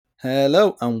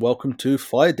Hello and welcome to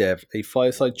FireDEV, a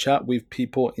fireside chat with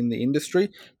people in the industry.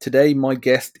 Today, my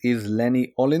guest is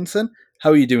Lenni Olinsson.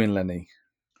 How are you doing, Lenni?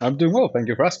 I'm doing well, thank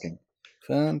you for asking.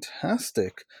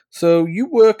 Fantastic. So you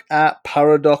work at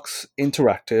Paradox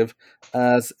Interactive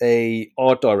as a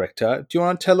art director. Do you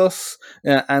want to tell us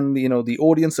and the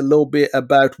audience a little bit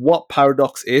about what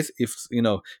Paradox is, if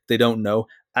they don't know,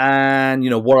 and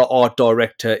what an art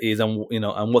director is, and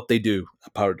and what they do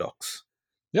at Paradox?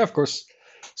 Yeah, of course.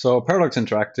 So Paradox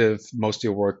Interactive mostly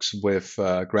works with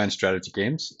grand strategy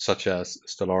games such as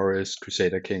Stellaris,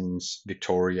 Crusader Kings,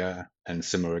 Victoria, and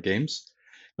similar games.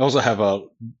 We also have a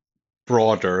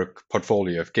broader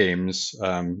portfolio of games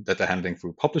that they're handling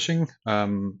through publishing.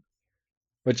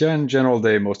 But yeah, in general,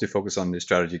 they mostly focus on the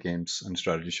strategy games and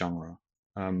strategy genre.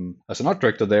 As an art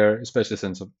director there, especially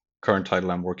since the current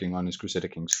title I'm working on is Crusader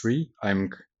Kings 3,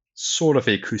 I'm sort of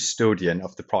a custodian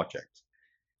of the project,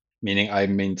 meaning I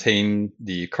maintain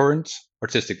the current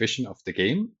artistic vision of the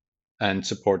game and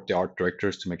support the art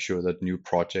directors to make sure that new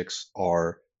projects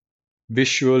are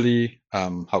visually,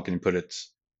 how can you put it,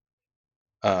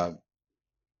 uh,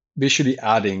 visually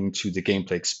adding to the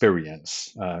gameplay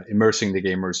experience, immersing the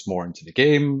gamers more into the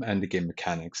game and the game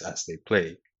mechanics as they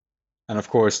play. And of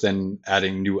course, then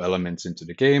adding new elements into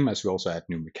the game as we also add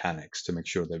new mechanics to make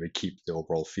sure that we keep the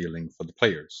overall feeling for the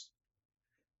players.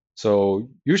 So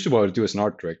usually what I do as an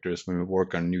art director is when we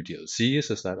work on new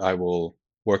DLCs is that I will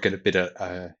work at a bit in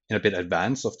a bit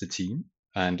advance of the team,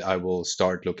 and I will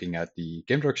start looking at the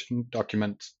game direction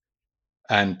document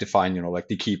and define, like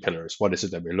the key pillars. What is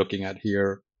it that we're looking at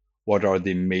here? What are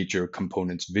the major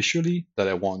components visually that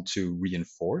I want to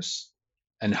reinforce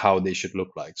and how they should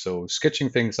look like? So sketching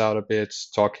things out a bit,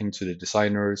 talking to the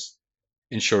designers,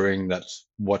 ensuring that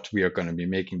what we are going to be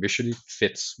making visually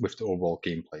fits with the overall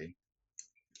gameplay.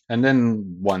 And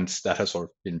then once that has sort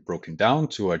of been broken down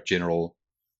to a general,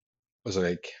 was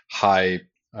like high,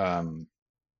 um,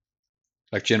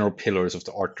 like general pillars of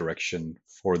the art direction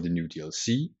for the new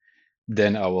DLC,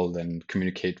 then I will then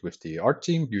communicate with the art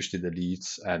team. Usually the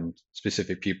leads and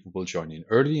specific people will join in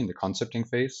early in the concepting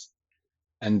phase.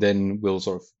 And then we'll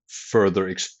sort of further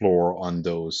explore on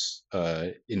those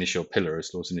initial pillars,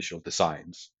 those initial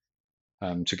designs,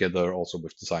 together also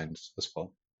with designs as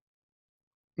well.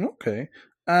 Okay.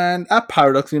 And at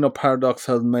Paradox, Paradox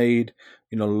has made,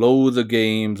 loads of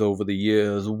games over the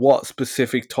years. What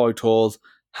specific titles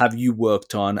have you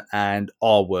worked on and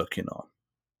are working on?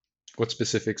 What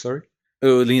specific, sorry?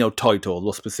 Titles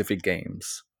or specific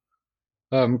games.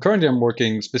 Currently, I'm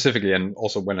working specifically, and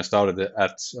also when I started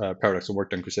at Paradox, I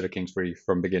worked on Crusader Kings 3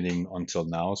 from beginning until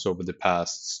now. So over the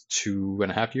past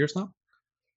 2.5 years now.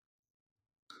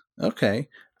 Okay.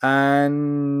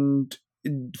 And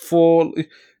for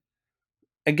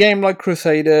a game like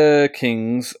Crusader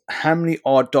Kings, how many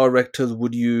art directors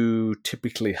would you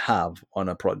typically have on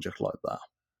a project like that?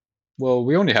 Well,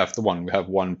 we only have the one. We have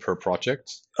one per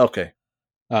project. Okay.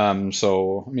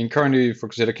 So, I mean, currently for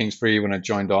Crusader Kings 3, when I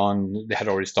joined on, they had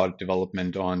already started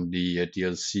development on the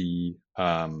DLC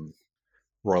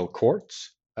Royal Court.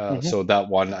 Hmm. So that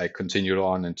one I continued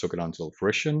on and took it until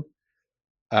fruition.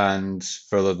 And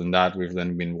further than that, we've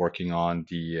then been working on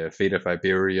the FireDEV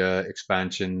Iberia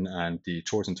expansion and the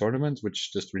Tours and Tournaments,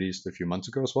 which just released a few months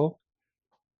ago as well.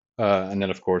 And then,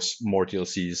 of course, more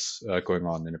DLCs going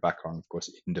on in the background, of course,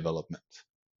 in development.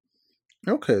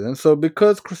 Okay, then. So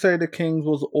because Crusader Kings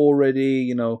was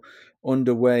already,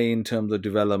 underway in terms of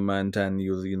development, and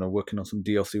you was, working on some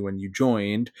DLC when you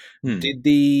joined, Hmm. did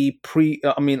the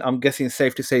I mean, I'm guessing it's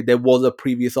safe to say there was a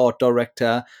previous art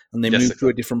director, and they Yes, moved to a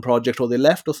exactly. different project, or they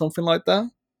left, or something like that.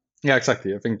 Yeah,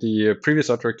 exactly. I think the previous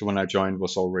art director when I joined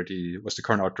was the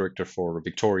current art director for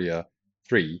Victoria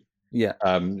 3. Yeah.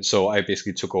 So I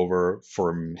basically took over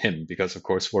from him because, of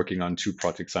course, working on two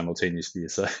projects simultaneously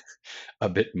is a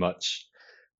bit much.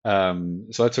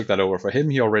 So I took that over for him.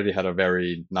 He already had a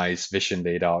very nice vision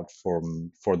laid out for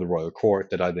the Royal Court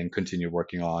that I then continued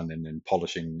working on and then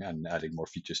polishing and adding more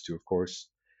features to, of course.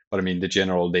 But I mean, the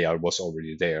general layout was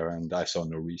already there, and I saw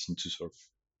no reason to sort of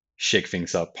shake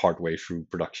things up partway through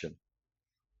production.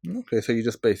 Okay, so you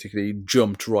just basically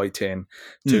jumped right in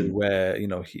to Hmm. where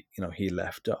he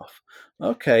left off.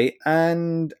 Okay,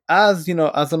 and as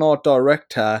as an art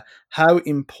director, how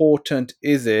important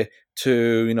is it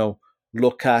to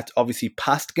look at obviously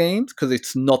past games because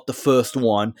it's not the first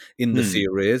one in the Hmm.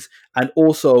 series, and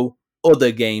also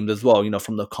other games as well,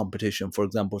 from the competition, for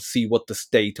example, see what the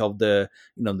state of the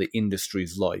industry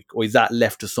is like, or is that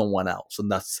left to someone else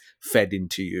and that's fed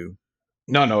into you?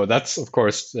 No, no, that's of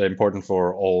course important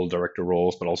for all director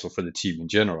roles, but also for the team in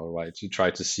general, right? To try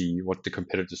to see what the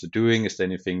competitors are doing. Is there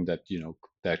anything that,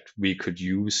 that we could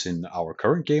use in our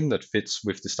current game that fits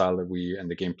with the style that we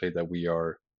and the gameplay that we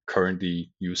are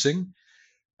currently using?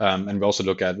 And we also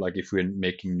look at like if we're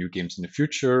making new games in the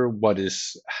future, what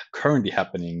is currently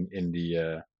happening in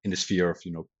the sphere of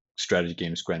strategy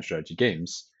games, grand strategy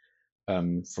games.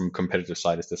 From competitor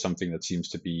side, is there something that seems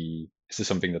to be is there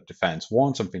something that the fans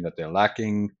want, something that they're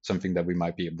lacking, something that we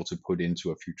might be able to put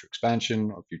into a future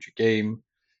expansion or future game,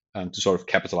 to sort of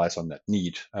capitalize on that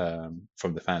need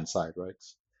from the fan side,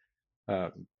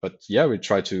 right? But yeah, we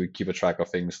try to keep a track of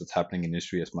things that's happening in the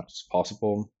industry as much as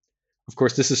possible. Of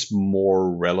course, this is more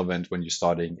relevant when you're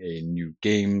starting a new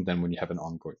game than when you have an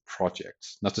ongoing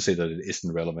project. Not to say that it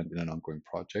isn't relevant in an ongoing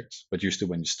project, but usually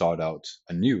when you start out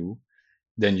anew,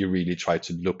 then you really try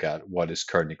to look at what is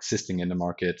currently existing in the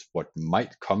market, what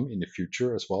might come in the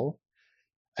future as well,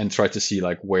 and try to see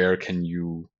like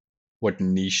what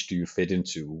niche do you fit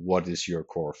into? What is your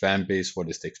core fan base? What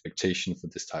is the expectation for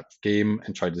this type of game?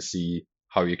 And try to see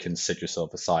how you can set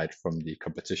yourself aside from the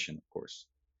competition, of course.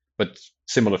 But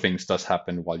similar things does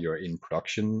happen while you're in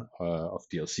production of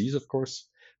DLCs, of course,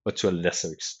 but to a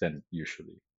lesser extent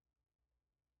usually.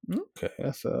 Okay,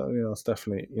 that's that's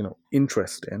definitely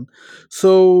interesting.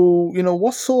 So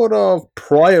what sort of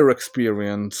prior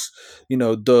experience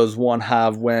does one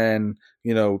have when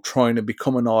trying to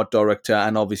become an art director,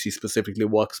 and obviously specifically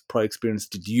what prior experience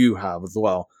did you have as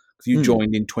well? Because you Mm.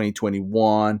 joined in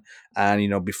 2021,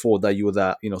 and before that you were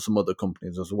at some other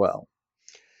companies as well.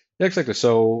 Yeah, exactly.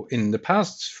 So in the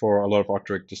past, for a lot of art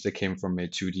directors, they came from a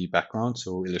 2D background.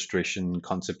 So illustration,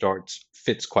 concept art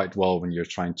fits quite well when you're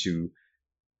trying to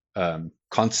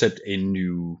concept a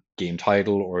new game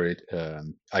title or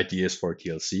ideas for a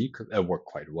DLC work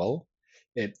quite well.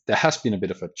 There has been a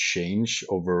bit of a change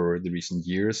over the recent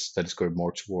years that is going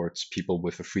more towards people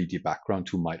with a 3D background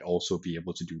who might also be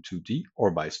able to do 2D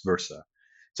or vice versa.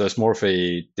 So it's more of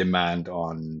a demand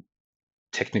on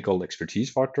technical expertise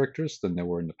for art directors than there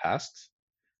were in the past,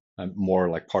 more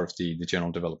like part of the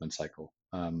general development cycle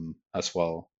as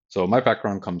well. So my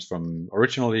background comes from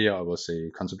originally I was a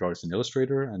concept artist and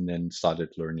illustrator, and then started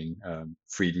learning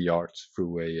 3D art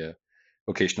through a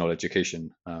vocational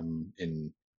education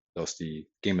in that was the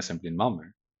game assembly in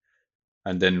Malmö,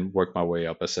 and then worked my way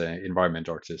up as an environment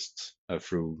artist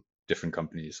through different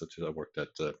companies. Such as I worked at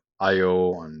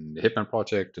IO on the Hitman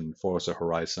project and Forza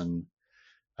Horizon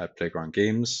at Playground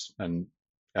Games and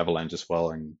Avalanche as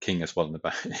well, and King as well in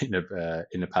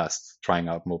the past, trying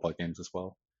out mobile games as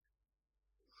well.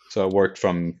 So I worked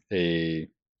from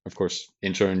of course,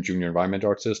 intern junior environment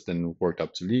artist, then worked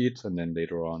up to lead, and then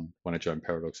later on when I joined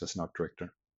Paradox as an art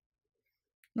director.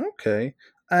 Okay.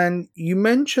 And you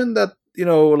mentioned that,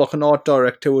 like an art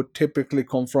director would typically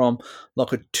come from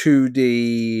like a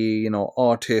 2D,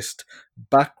 artist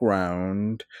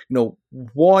background.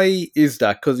 Why is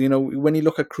that? Because, when you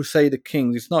look at Crusader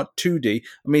Kings, it's not 2D.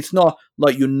 I mean, it's not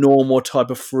like your normal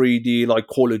type of 3D, like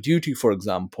Call of Duty, for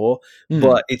example, Hmm.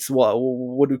 but it's what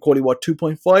do we call it? What,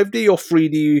 2.5D or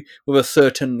 3D with a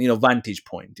certain, vantage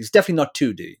point? It's definitely not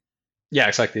 2D. Yeah,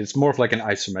 exactly. It's more of like an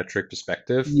isometric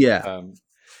perspective. Yeah.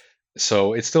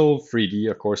 So it's still 3D.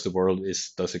 Of course, the world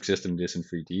is does exist and it is in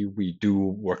 3D. We do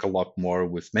work a lot more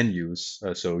with menus,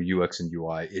 so UX and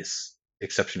UI is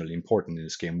exceptionally important in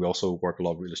this game. We also work a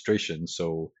lot with illustration,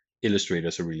 so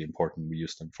illustrators are really important. We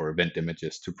use them for event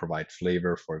images to provide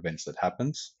flavor for events that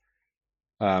happens.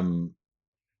 Um,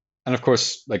 and of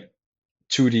course, like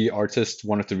 2D artists,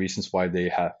 one of the reasons why they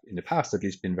have in the past at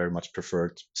least been very much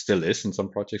preferred, still is in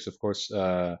some projects, of course,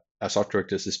 as art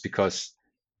directors, is because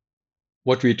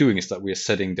what we're doing is that we're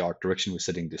setting the art direction, we're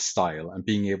setting the style, and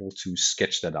being able to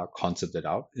sketch that out, concept that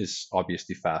out, is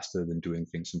obviously faster than doing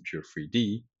things in pure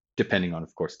 3D, depending on,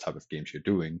 of course, the type of games you're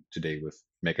doing. Today, with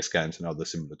Megascans and other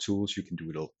similar tools, you can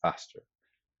do it a little faster.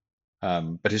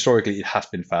 But historically, it has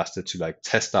been faster to like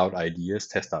test out ideas,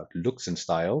 test out looks and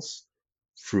styles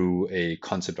through a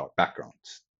concept art background.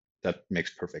 That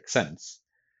makes perfect sense.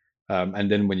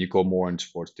 And then when you go more in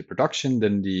towards the production,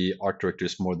 then the art director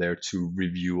is more there to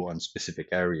review on specific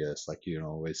areas, like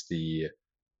is the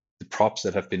props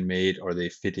that have been made, are they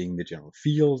fitting the general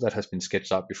feel that has been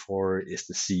sketched out before? Is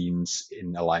the scenes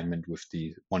in alignment with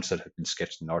the ones that have been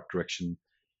sketched in art direction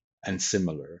and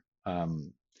similar?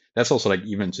 That's also like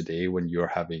even today when you're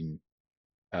having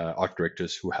art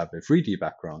directors who have a 3D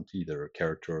background, either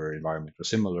character or environment or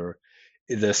similar,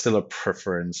 there's still a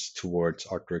preference towards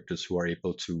art directors who are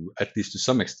able to, at least to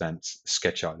some extent,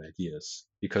 sketch out ideas.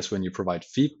 Because when you provide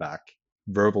feedback,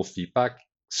 verbal feedback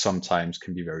sometimes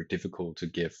can be very difficult to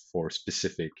give for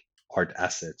specific art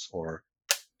assets or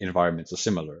environments are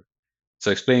similar.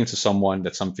 So explaining to someone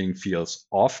that something feels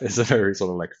off is a very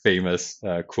sort of like famous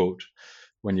quote.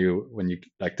 When you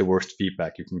like the worst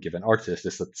feedback you can give an artist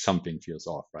is that something feels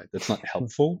off, right? That's not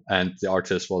helpful, and the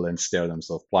artist will then stare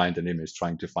themselves blind in image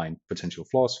trying to find potential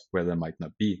flaws where there might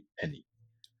not be any.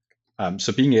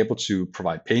 So being able to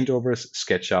provide paint overs,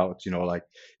 sketch out, like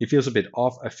it feels a bit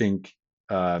off. I think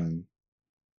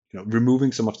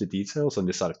removing some of the details on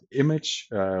this side of the image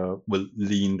will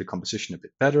lean the composition a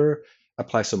bit better.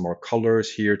 Apply some more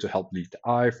colors here to help lead the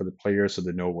eye for the player so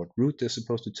they know what route they're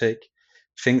supposed to take.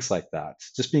 Things like that.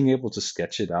 Just being able to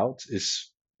sketch it out is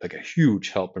like a huge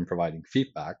help in providing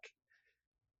feedback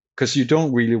because you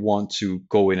don't really want to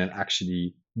go in and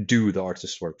actually do the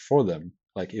artist's work for them.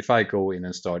 Like if I go in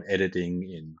and start editing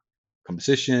in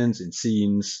compositions, in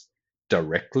scenes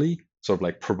directly, sort of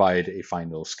like provide a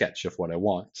final sketch of what I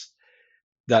want,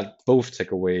 that both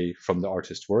take away from the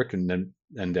artist's work and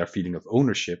their feeling of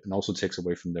ownership, and also takes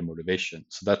away from their motivation.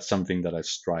 So that's something that I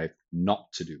strive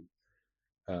not to do.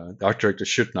 The art director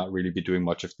should not really be doing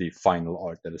much of the final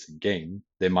art that is in game.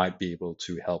 They might be able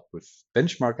to help with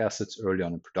benchmark assets early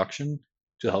on in production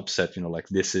to help set, like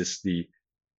this is the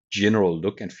general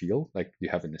look and feel like you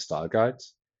have in the style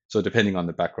guides. So depending on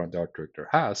the background the art director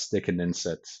has, they can then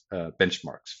set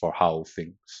benchmarks for how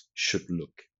things should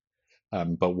look.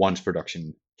 But once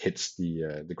production hits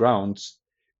the grounds,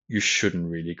 you shouldn't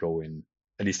really go in.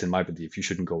 At least in my belief, you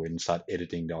shouldn't go in and start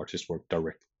editing the artist's work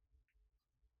directly.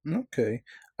 Okay.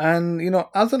 And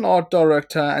as an art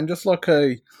director and just like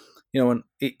in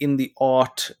the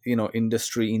art,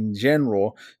 industry in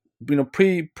general,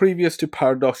 previous to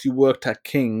Paradox you worked at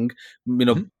King,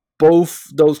 Mhm. both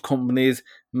those companies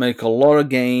make a lot of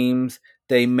games.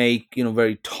 They make,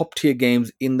 very top tier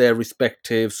games in their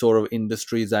respective sort of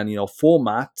industries and,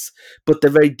 formats, but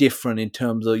they're very different in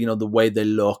terms of, the way they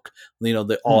look,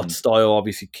 the art Hmm. style.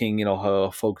 Obviously King,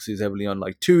 her focus is heavily on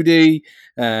like 2D,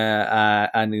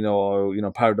 and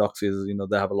Paradox is,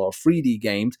 they have a lot of 3D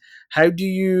games. How do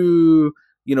you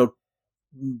know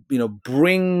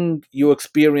bring your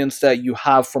experience that you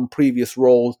have from previous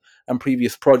roles and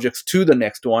previous projects to the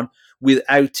next one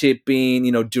without it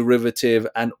being derivative,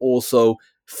 and also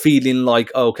feeling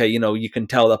like, okay, you can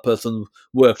tell that person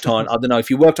worked on, I don't know if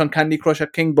you worked on Candy Crush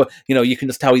at King, but you can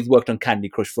just tell he's worked on Candy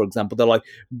Crush, for example. They're like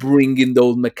bringing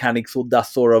those mechanics or that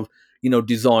sort of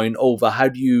design over. How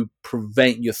do you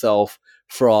prevent yourself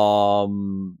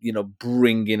from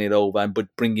bringing it over,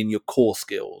 but bringing your core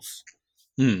skills?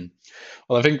 Hmm.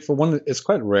 Well, I think for one, it's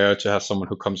quite rare to have someone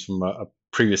who comes from a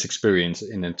previous experience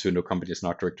in into a company as an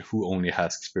art director who only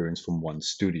has experience from one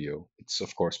studio. It's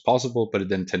of course possible, but it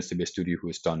then tends to be a studio who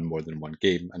has done more than one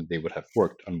game, and they would have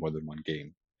worked on more than one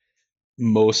game.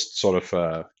 Most sort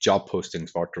of job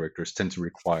postings for art directors tend to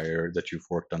require that you've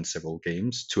worked on several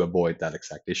games to avoid that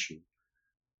exact issue.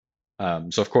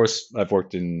 So of course, I've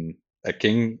worked in at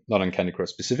King, not on Candy Crush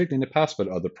specifically in the past, but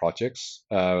other projects.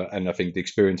 And I think the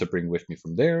experience I bring with me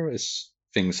from there is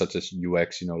things such as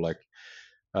UX, like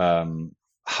um,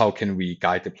 how can we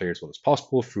guide the player as well as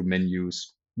possible through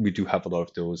menus. We do have a lot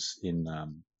of those in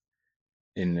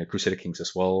Crusader Kings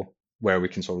as well, where we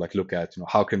can sort of like look at,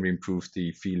 how can we improve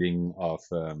the feeling of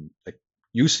like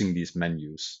using these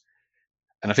menus.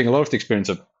 And I think a lot of the experience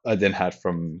I then had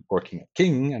from working at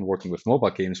King and working with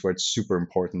mobile games, where it's super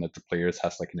important that the players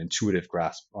has like an intuitive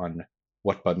grasp on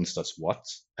what buttons does what,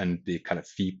 and the kind of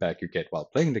feedback you get while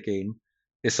playing the game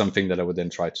is something that I would then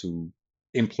try to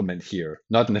implement here,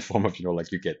 not in the form of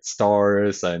like you get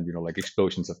stars and like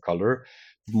explosions of color,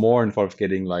 more in form of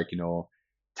getting like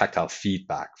tactile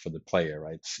feedback for the player,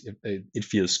 right? It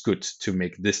feels good to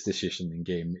make this decision in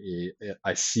game.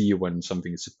 I see when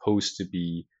something is supposed to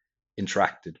be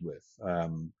interacted with.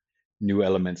 New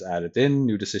elements added in,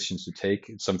 new decisions to take.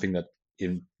 It's something that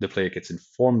the player gets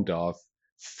informed of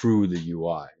through the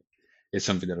UI. It's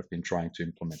something that I've been trying to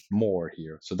implement more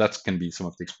here. So that can be some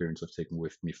of the experience I've taken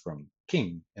with me from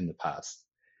King in the past.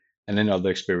 And then other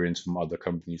experience from other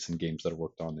companies and games that I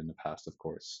worked on in the past, of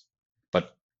course.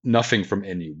 But nothing from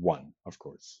any one, of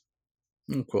course.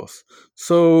 Of course.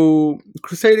 So,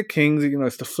 Crusader Kings,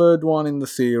 it's the third one in the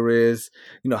series.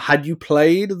 Had you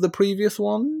played the previous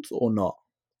ones or not?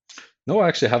 No, I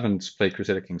actually haven't played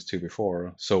Crusader Kings 2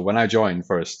 before. So when I joined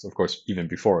first, of course, even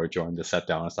before I joined, I sat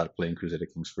down and started playing Crusader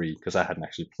Kings 3 because I hadn't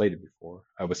actually played it before.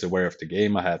 I was aware of the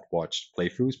game. I had watched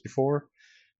playthroughs before,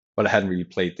 but I hadn't really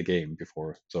played the game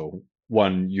before. So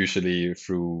one, usually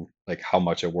through like how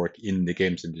much I work in the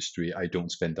games industry, I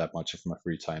don't spend that much of my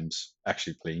free times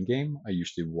actually playing game. I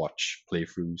usually watch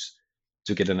playthroughs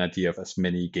to get an idea of as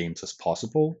many games as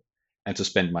possible and to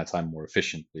spend my time more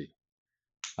efficiently.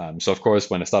 So of course,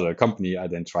 when I started a company, I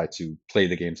then tried to play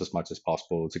the games as much as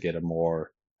possible to get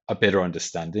a better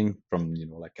understanding from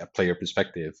like a player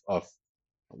perspective of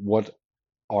what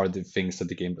are the things that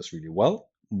the game does really well,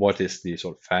 what is the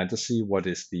sort of fantasy, what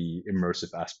is the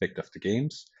immersive aspect of the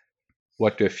games,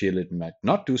 what do I feel it might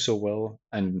not do so well,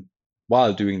 and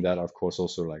while doing that, of course,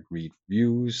 also like read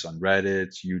reviews on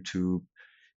Reddit, YouTube,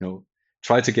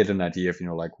 try to get an idea of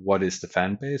like what is the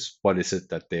fan base, what is it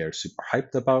that they're super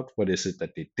hyped about, what is it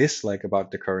that they dislike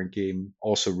about the current game.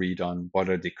 Also read on what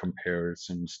are the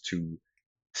comparisons to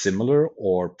similar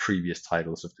or previous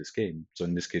titles of this game. So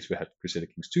in this case, we had Crusader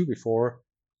Kings 2 before,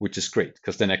 which is great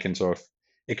because then I can sort of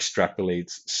extrapolate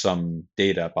some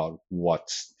data about what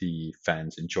the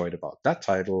fans enjoyed about that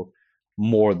title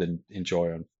more than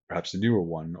enjoy on perhaps the newer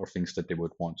one or things that they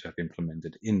would want to have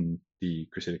implemented in the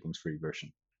Crusader Kings 3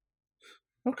 version.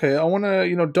 Okay, I want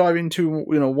to dive into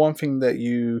one thing that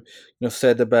you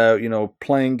said about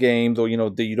playing games, or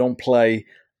that you don't play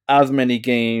as many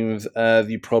games as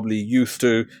you probably used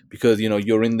to because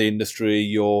you're in the industry,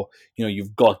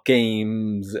 you've got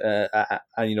games,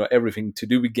 and everything to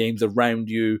do with games around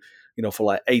you, for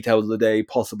like 8 hours a day,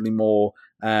 possibly more,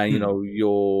 and Hmm.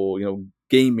 your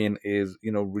gaming is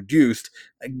reduced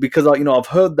because I've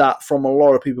heard that from a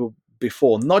lot of people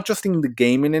before, not just in the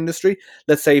gaming industry.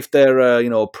 Let's say if they're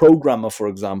a programmer, for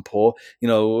example,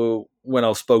 when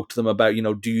I spoke to them about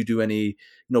do you do any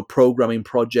programming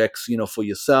projects for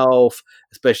yourself,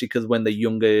 especially because when they're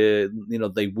younger,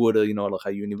 they would like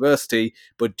at university,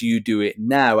 but do you do it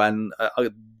now? And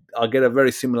I get a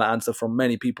very similar answer from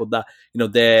many people that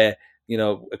they're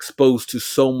exposed to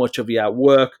so much of it at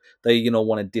work, they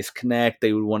want to disconnect,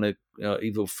 they would want to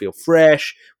either feel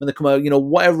fresh when they come out,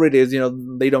 whatever it is,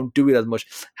 they don't do it as much.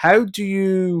 How do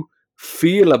you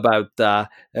feel about that?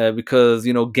 Because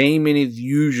gaming is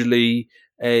usually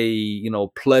a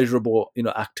pleasurable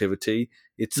activity.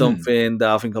 It's Hmm. something that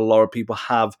I think a lot of people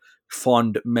have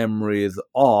fond memories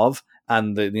of,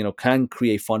 and that can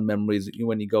create fond memories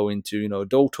when you go into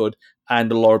adulthood. And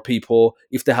a lot of people,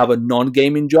 if they have a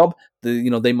non-gaming job,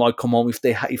 they might come home, if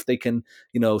if they can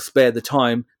spare the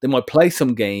time, they might play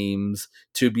some games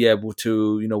to be able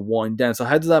to wind down. So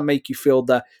how does that make you feel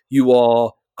that you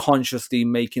are consciously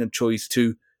making a choice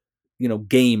to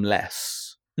game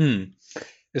less? Hmm.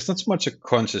 It's not so much a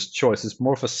conscious choice, it's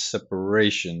more of a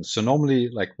separation. So normally,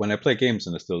 like when I play games,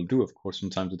 and I still do, of course, from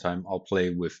time to time, I'll play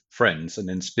with friends and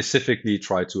then specifically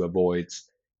try to avoid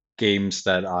games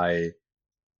that I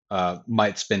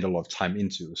might spend a lot of time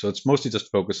into. So it's mostly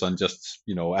just focused on just,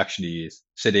 actually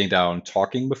sitting down,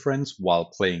 talking with friends while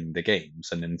playing the games.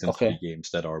 And then it tends to be Okay.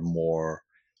 games that are more,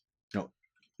 you know,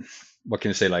 what can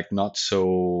I say, like not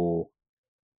so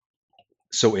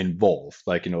involved,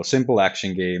 like, simple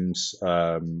action games,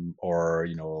 or,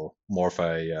 more of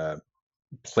a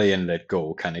play and let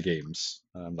go kind of games,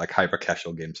 like hyper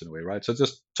casual games in a way, right? So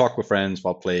just talk with friends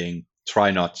while playing,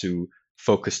 try not to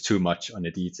focus too much on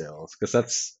the details because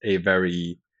that's a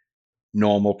very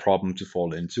normal problem to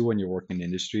fall into when you're working in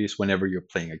industries. Whenever you're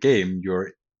playing a game,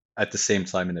 you're at the same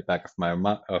time in the back of my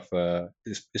mind,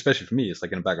 especially for me, it's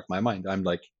like in the back of my mind, I'm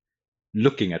like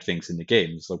looking at things in the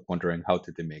game. It's like wondering how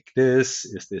did they make this?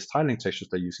 Is this tiling textures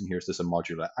they're using here? Is this a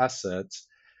modular asset?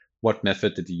 What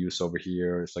method did you use over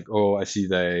here? It's like, oh, I see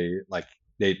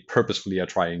they purposefully are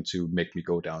trying to make me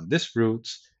go down this route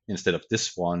instead of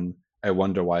this one. I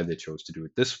wonder why they chose to do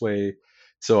it this way.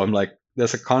 So I'm like,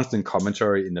 there's a constant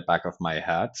commentary in the back of my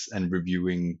head and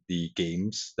reviewing the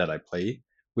games that I play,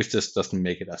 which just doesn't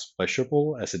make it as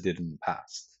pleasurable as it did in the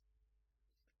past.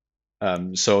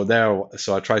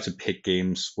 So I try to pick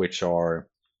games which are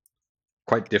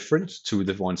quite different to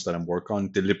the ones that I'm work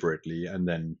on deliberately, and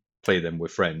then play them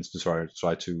with friends to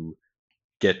try to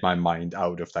get my mind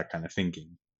out of that kind of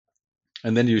thinking.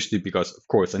 And then usually, because of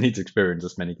course I need to experience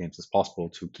as many games as possible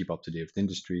to keep up to date with the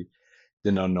industry,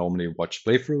 then I normally watch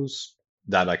playthroughs.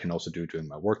 That I can also do during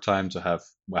my work time. So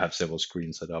I have several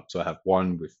screens set up. So I have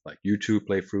one with like YouTube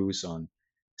playthroughs on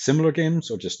similar games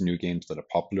or just new games that are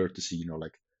popular to see,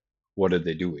 like what are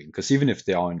they doing? Because even if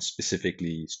they aren't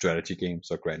specifically strategy games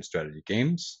or grand strategy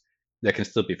games, there can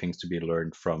still be things to be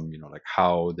learned from, like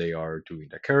how they are doing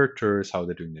their characters, how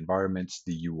they're doing the environments,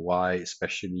 the UI,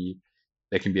 especially.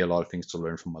 There can be a lot of things to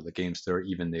learn from other games there,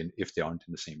 even then if they aren't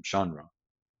in the same genre.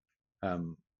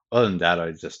 Um, Other than that,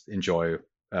 I just enjoy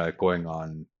going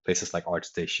on places like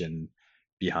ArtStation,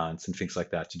 Behance, and things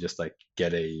like that to just like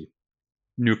get a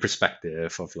new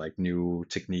perspective of like new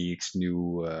techniques,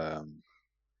 new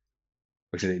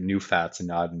fads in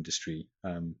the art industry,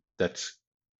 that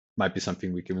might be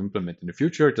something we can implement in the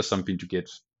future. Just something to get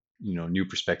new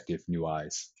perspective, new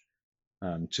eyes,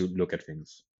 to look at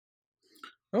things.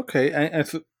 Okay, and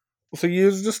so you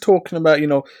was just talking about,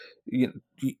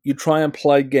 you try and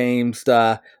play games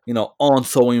that aren't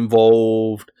so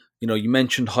involved. You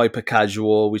mentioned hyper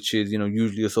casual, which is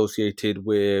usually associated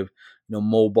with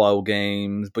mobile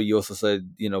games, but you also said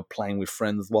playing with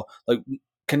friends as well. Like,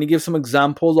 can you give some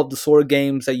examples of the sort of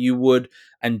games that you would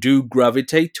and do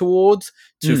gravitate towards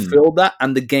to Hmm. fill that,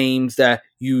 and the games that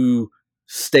you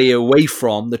stay away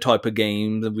from, the type of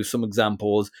games, and with some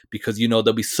examples because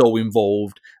they'll be so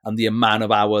involved and the amount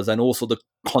of hours and also the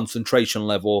concentration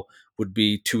level would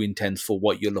be too intense for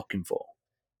what you're looking for.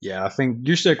 Yeah, I think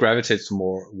usually I gravitate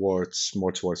more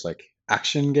towards like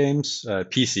action games,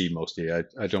 PC mostly.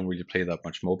 I don't really play that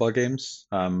much mobile games,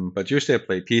 but usually I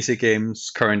play PC games.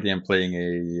 Currently, I'm playing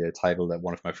a title that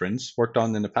one of my friends worked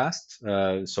on in the past.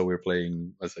 So we're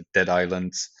playing as a Dead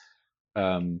Island.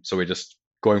 So we're just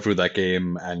going through that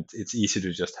game, and it's easy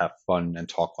to just have fun and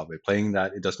talk while we're playing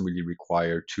that. It doesn't really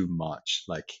require too much,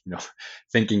 like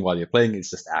thinking while you're playing.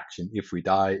 It's just action. If we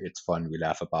die, it's fun. We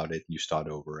laugh about it. You start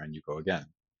over and you go again.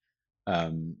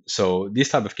 So these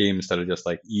type of games that are just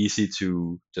like easy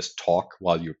to just talk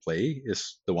while you play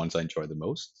is the ones I enjoy the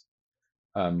most.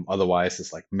 Otherwise,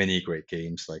 it's like many great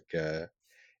games like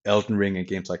Elden Ring and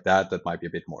games like that that might be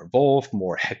a bit more involved,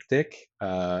 more hectic.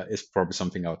 Is probably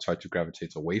something I would try to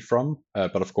gravitate away from.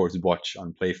 But of course, watch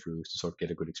on playthroughs to sort of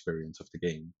get a good experience of the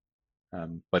game.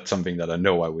 But something that I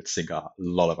know I would sink a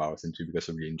lot of hours into because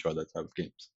I really enjoy that type of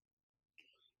games.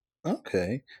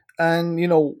 Okay. And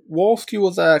whilst you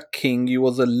was at King, you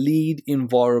was a lead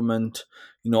environment,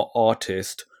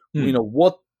 artist. Hmm.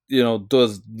 What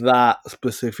does that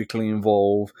specifically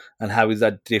involve, and how is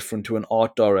that different to an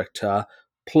art director?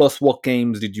 Plus, what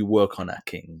games did you work on at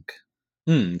King?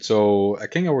 So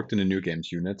at King, I worked in the new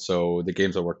games unit. So the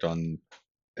games I worked on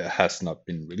has not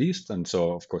been released, and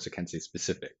so of course I can't say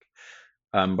specific.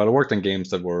 But I worked on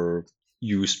games that were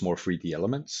used more 3D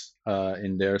elements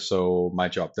in there. So my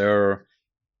job there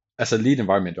as a lead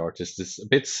environment artist is a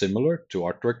bit similar to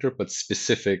art director, but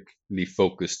specifically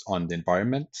focused on the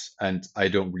environment. And I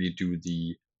don't really do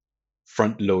the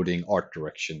front loading art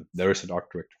direction. There is an art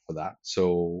director for that.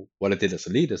 So what I did as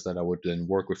a lead is that I would then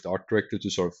work with the art director to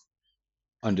sort of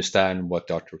understand what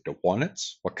the art director wanted,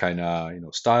 what kind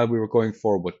of style we were going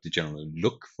for, what the general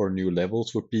look for new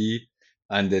levels would be,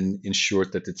 and then ensure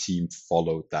that the team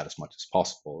followed that as much as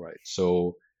possible, right?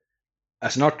 So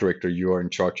as an art director, you are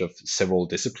in charge of several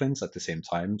disciplines at the same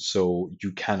time, so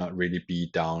you cannot really be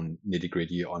down nitty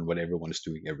gritty on what everyone is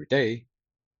doing every day.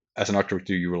 As an art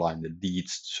director, you rely on the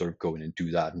leads to sort of go in and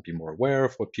do that and be more aware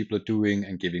of what people are doing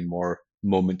and giving more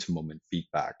moment to moment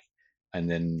feedback. And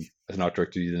then as an art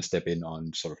director, you then step in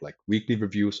on sort of like weekly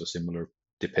reviews or similar,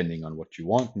 depending on what you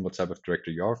want and what type of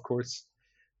director you are, of course.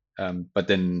 But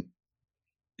then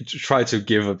try to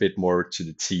give a bit more to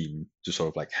the team to sort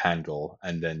of like handle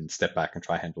and then step back and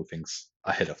try handle things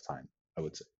ahead of time, I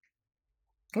would say.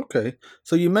 Okay.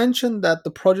 So you mentioned that the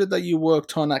project that you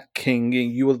worked on at King,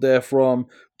 you were there from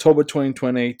October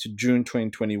 2020 to June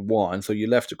 2021. So you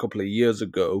left a couple of years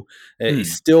ago. It Hmm.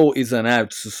 still isn't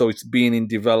out. So it's been in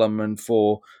development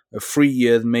for 3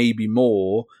 years, maybe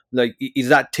more. Like, is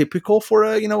that typical for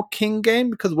a, King game?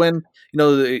 Because when,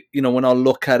 when I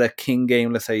look at a King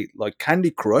game, let's say like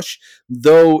Candy Crush,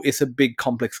 though it's a big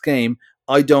complex game,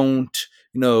 I don't,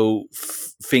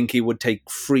 think it would take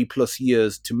 3+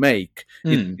 years to make.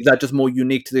 Hmm. Is that just more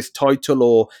unique to this title,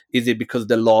 or is it because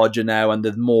they're larger now and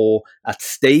there's more at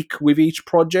stake with each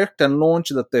project and launch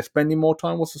that they're spending more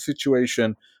time? What's the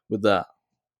situation with that?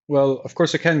 Well, of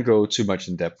course, I can't go too much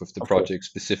in depth with the Of course. project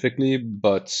specifically,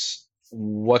 but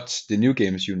what the new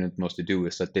games unit mostly do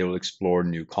is that they will explore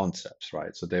new concepts,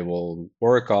 right? So they will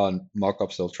work on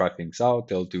mockups, they'll try things out,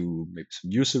 they'll do maybe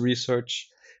some user research,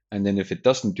 and then if it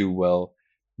doesn't do well,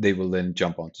 they will then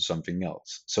jump onto something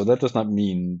else. So that does not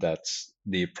mean that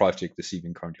the project is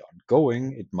even currently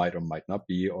ongoing. It might or might not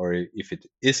be, or if it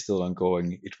is still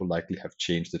ongoing, it will likely have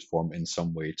changed its form in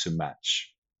some way to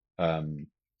match. Um,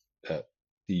 uh,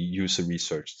 the user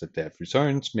research that they have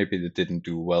returned. Maybe they didn't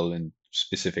do well in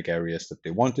specific areas that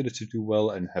they wanted it to do well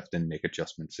and have then make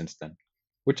adjustments since then,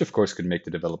 which of course could make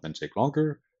the development take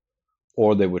longer,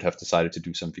 or they would have decided to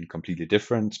do something completely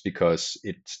different because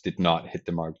it did not hit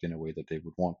the market in a way that they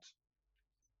would want.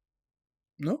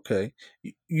 Okay.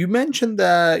 You mentioned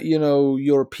that,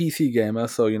 you're a PC gamer,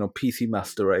 so, PC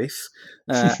Master Race.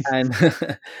 And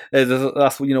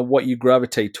that's, what you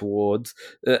gravitate towards.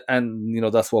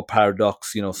 And, that's what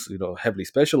Paradox, heavily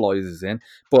specializes in.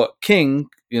 But King,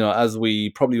 as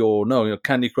we probably all know,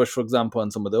 Candy Crush, for example,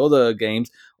 and some of the other games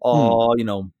Hmm.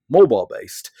 are, mobile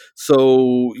based.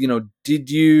 So, did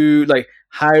you, like,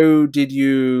 how did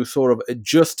you sort of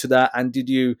adjust to that, and did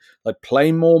you like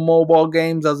play more mobile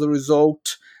games as a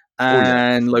result? Oh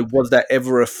yeah, And like, definitely. was that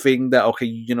ever a thing that, okay,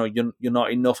 you're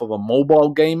not enough of a mobile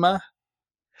gamer?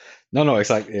 No, no,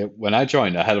 exactly. When I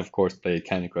joined, I had of course played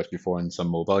Candy Crush before in some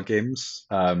mobile games,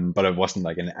 but I wasn't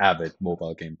like an avid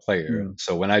mobile game player. Hmm.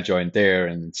 So when I joined there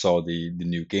and saw the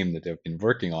new game that they've been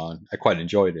working on, I quite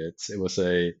enjoyed it. It was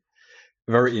a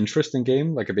very interesting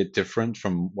game, like a bit different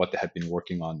from what they had been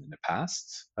working on in the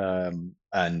past.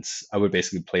 And I would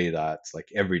basically play that like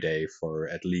every day for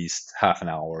at least half an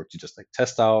hour to just like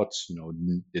test out,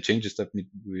 the changes that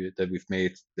we've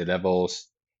made, the levels,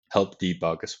 help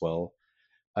debug as well.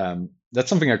 That's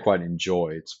something I quite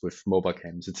enjoyed with mobile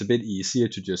games. It's a bit easier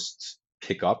to just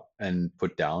pick up and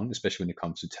put down, especially when it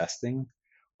comes to testing.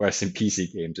 Whereas in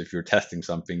PC games, if you're testing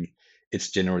something, it's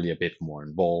generally a bit more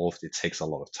involved. It takes a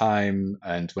lot of time.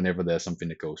 And whenever there's something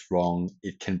that goes wrong,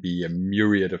 it can be a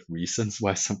myriad of reasons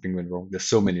why something went wrong. There's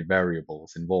so many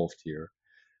variables involved here,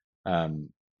 um,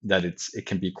 that it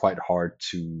can be quite hard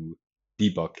to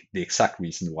debug the exact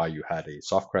reason why you had a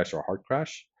soft crash or a hard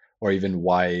crash, or even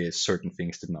why certain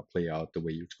things did not play out the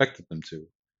way you expected them to.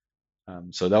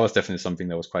 So that was definitely something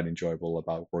that was quite enjoyable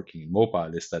about working in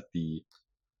mobile, is that the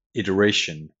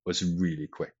iteration was really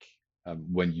quick.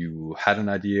 When you had an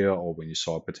idea or when you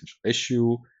saw a potential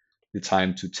issue, the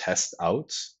time to test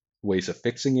out ways of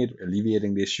fixing it,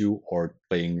 alleviating the issue, or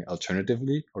playing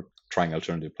alternatively or trying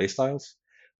alternative playstyles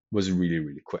was really,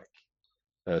 really quick.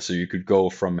 So you could go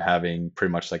from having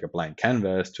pretty much like a blank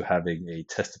canvas to having a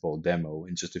testable demo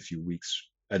in just a few weeks,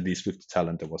 at least with the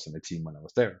talent that was on the team when I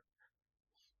was there.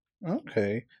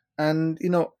 Okay. And,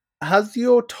 has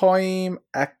your time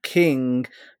at King,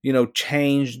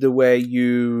 changed the way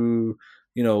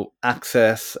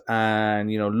access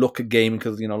and, look at gaming?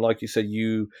 Because, like you said,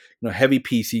 heavy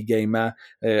PC gamer.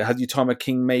 Has your time at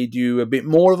King made you a bit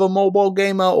more of a mobile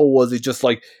gamer, or was it just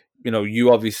like,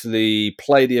 you obviously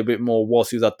played it a bit more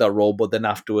whilst you was at that role, but then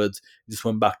afterwards you just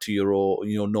went back to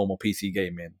your normal PC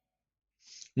gaming?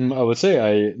 I would say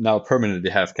I now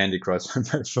permanently have Candy Crush on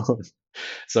my phone.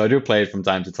 So I do play it from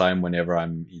time to time whenever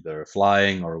I'm either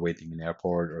flying or waiting in an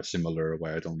airport or similar,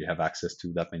 where I don't really have access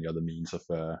to that many other means of,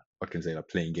 what can I say, like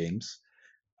playing games.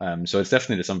 So it's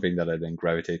definitely something that I then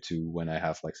gravitate to when I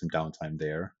have like some downtime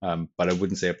there. But I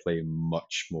wouldn't say I play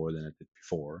much more than I did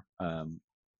before.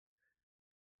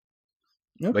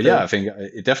 But yeah, Okay. I think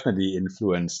it definitely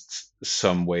influenced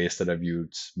some ways that I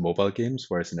viewed mobile games.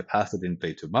 Whereas in the past, I didn't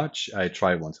play too much. I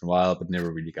tried once in a while, but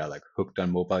never really got like hooked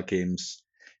on mobile games.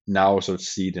 Now, I sort of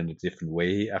see it in a different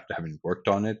way after having worked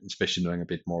on it, especially knowing a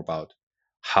bit more about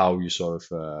how you sort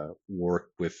of work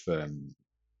with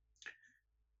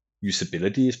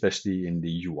usability, especially in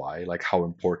the UI, like how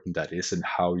important that is and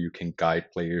how you can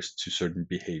guide players to certain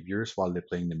behaviors while they're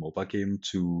playing the mobile game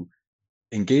to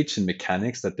engage in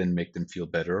mechanics that then make them feel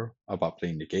better about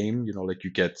playing the game. Like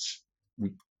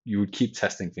you would keep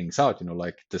testing things out.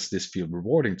 Like, does this feel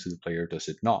rewarding to the player? Does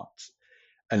it not?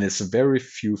 And it's very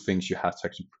few things you have to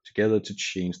actually put together to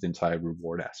change the entire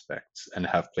reward aspect and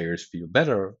have players feel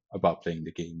better about playing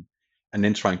the game. And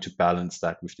then trying to balance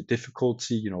that with the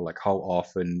difficulty, like how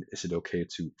often is it okay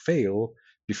to fail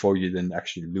before you then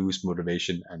actually lose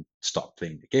motivation and stop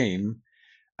playing the game?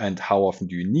 And how often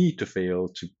do you need to fail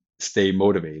to stay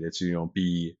motivated to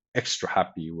be extra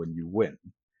happy when you win?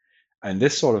 And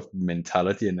this sort of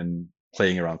mentality and then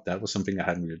playing around that was something I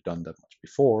hadn't really done that much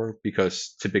before,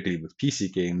 because typically with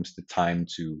PC games the time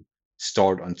to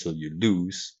start until you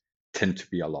lose tend to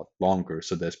be a lot longer,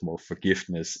 so there's more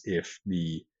forgiveness if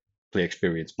the play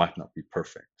experience might not be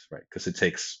perfect, right? Because it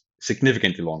takes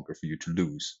significantly longer for you to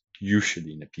lose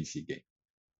usually in a PC game.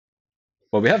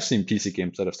 Well, we have seen PC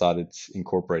games that have started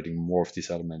incorporating more of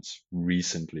these elements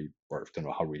recently, or I don't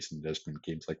know how recent. There's been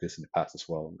games like this in the past as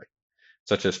well, like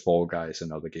such as Fall Guys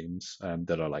and other games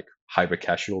that are like hyper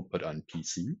casual but on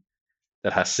PC,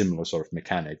 that has similar sort of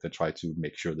mechanic that try to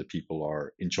make sure that people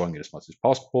are enjoying it as much as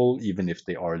possible, even if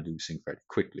they are losing very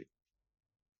quickly.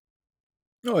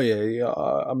 Oh yeah, yeah.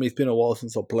 I mean, it's been a while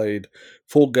since I played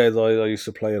Fall Guys. I used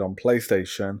to play it on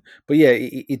PlayStation, but yeah,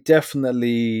 it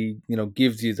definitely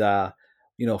gives you that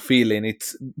feeling.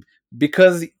 It's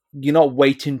because you're not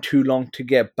waiting too long to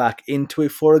get back into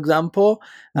it, for example,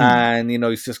 Hmm. and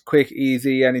it's just quick,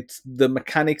 easy, and it's the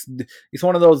mechanics. It's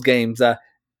one of those games that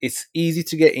it's easy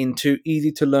to get into,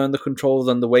 easy to learn the controls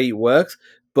and the way it works,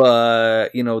 but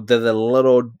there's a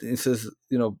little, it's just,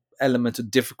 element of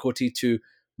difficulty to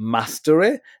master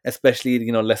it,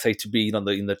 especially let's say to be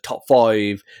in the top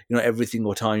five every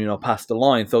single time past the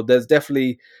line. So there's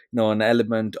definitely an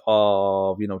element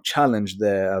of challenge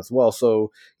there as well.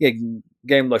 So yeah,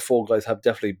 games like Fall Guys have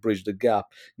definitely bridged the gap.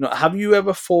 Have you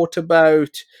ever thought about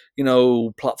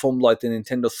platforms like the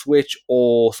Nintendo Switch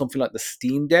or something like the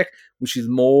Steam Deck, which is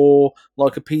more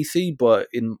like a PC but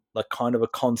in like kind of a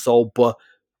console but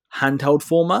handheld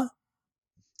format?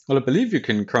 Well, I believe you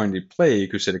can currently play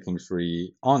Crusader Kings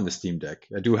 3 on the Steam Deck.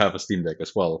 I do have a Steam Deck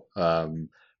as well,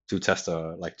 to test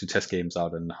to test games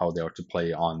out and how they are to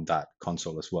play on that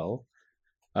console as well.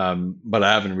 But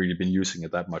I haven't really been using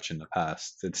it that much in the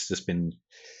past. It's just been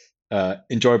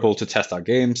enjoyable to test out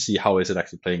games, see how is it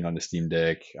actually playing on the Steam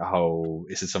Deck, how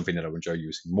is it something that I would enjoy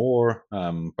using more.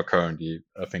 But currently,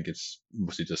 I think it's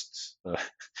mostly just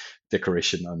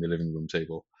decoration on the living room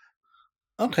table.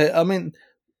 Okay, I mean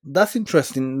that's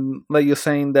interesting. Like you're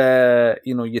saying that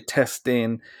you're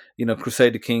testing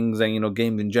Crusader Kings and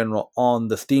games in general on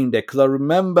the Steam Deck, because I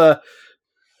remember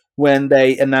when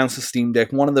they announced the Steam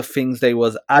Deck, one of the things they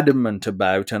was adamant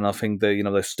about, and I think they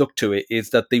they stuck to it,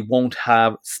 is that they won't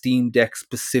have Steam Deck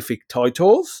specific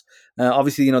titles.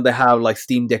 Obviously, they have like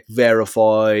Steam Deck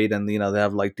Verified, and they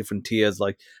have like different tiers,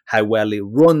 like how well it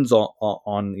runs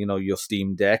on your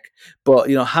Steam Deck.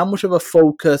 But how much of a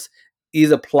focus is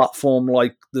a platform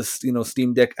like this,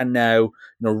 Steam Deck, and now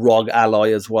ROG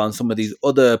Ally as well, and some of these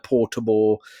other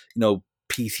portable,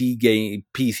 gaming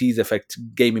PCs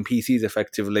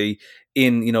effectively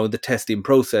in the testing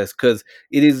process, because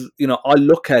it is I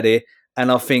look at it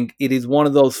and I think it is one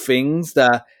of those things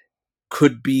that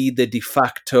could be the de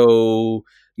facto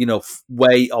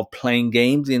way of playing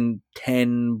games in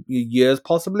 10 years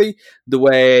possibly, the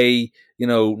way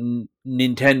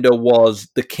Nintendo was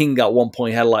the king at one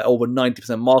point, had like over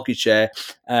 90% market share,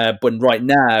 but right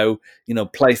now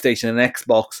PlayStation and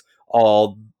Xbox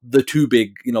are the two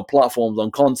big platforms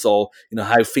on console.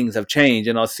 How things have changed,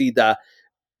 and I see that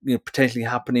potentially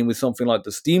happening with something like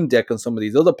the Steam Deck and some of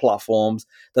these other platforms,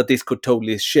 that this could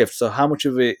totally shift. So how much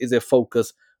of it is a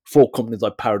focus for companies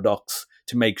like Paradox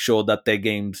to make sure that their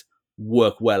games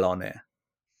work well on it?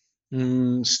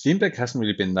 Steam Deck hasn't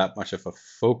really been that much of a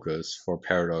focus for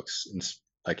Paradox,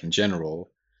 like in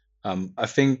general. I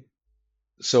think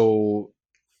so.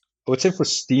 I would say for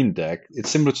Steam Deck,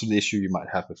 it's similar to the issue you might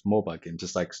have with mobile games.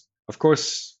 It's like, of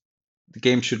course, the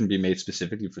game shouldn't be made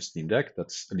specifically for Steam Deck.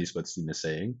 That's at least what Steam is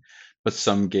saying. But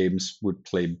some games would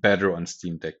play better on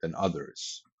Steam Deck than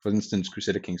others. For instance,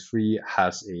 Crusader Kings 3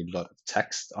 has a lot of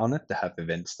text on it. They have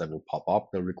events that will pop up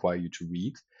that require you to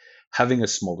read. Having a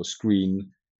smaller screen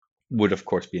would, of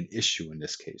course, be an issue in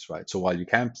this case, right? So while you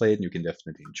can play it and you can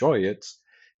definitely enjoy it,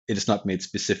 it is not made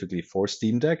specifically for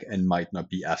Steam Deck and might not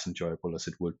be as enjoyable as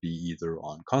it would be either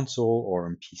on console or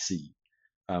on PC.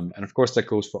 And of course, that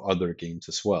goes for other games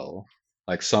as well.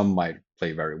 Like some might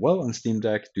play very well on Steam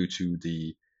Deck due to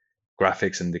the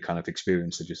graphics and the kind of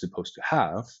experience that you're supposed to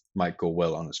have, might go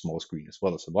well on a small screen as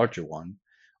well as a larger one.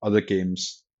 Other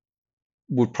games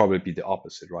would probably be the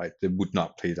opposite, right? They would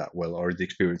not play that well, or the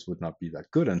experience would not be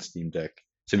that good on Steam Deck,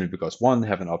 simply because one, they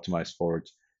haven't optimized for it.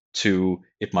 Two,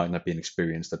 it might not be an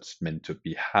experience that's meant to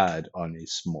be had on a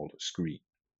smaller screen.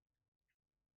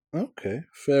 Okay,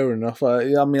 fair enough.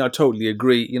 I mean, I totally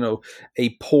agree.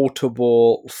 A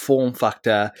portable form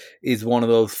factor is one of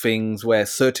those things where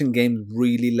certain games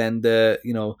really lend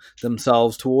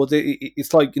themselves towards it.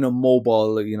 It's like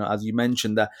mobile. As you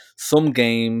mentioned, that some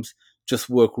games just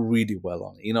work really well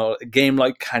on it. A game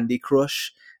like Candy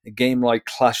Crush, a game like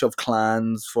Clash of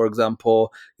Clans, for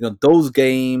example. Those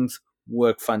games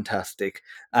work fantastic,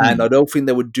 and I Hmm. don't think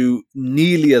they would do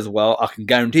nearly as well, I can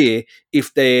guarantee it,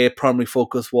 if their primary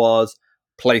focus was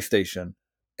PlayStation,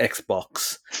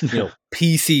 Xbox,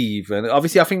 PC even.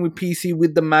 Obviously, I think with PC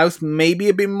with the mouse, maybe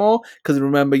a bit more, because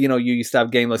remember, you used to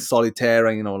have games like Solitaire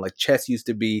and, like chess used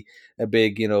to be a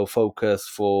big, focus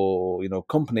for,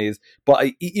 companies,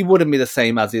 but it wouldn't be the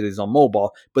same as it is on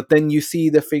mobile. But then you see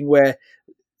the thing where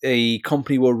a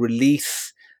company will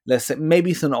release, let's say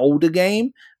maybe it's an older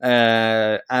game,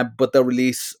 but they'll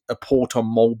release a port on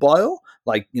mobile,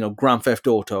 like Grand Theft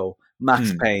Auto,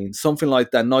 Max Hmm. Payne, something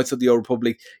like that, Knights of the Old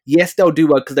Republic. Yes, they'll do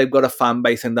well because they've got a fan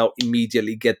base and they'll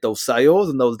immediately get those sales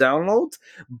and those downloads.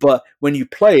 But when you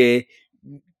play it,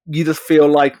 you just feel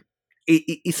like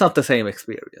it's not the same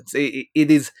experience. It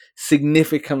is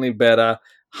significantly better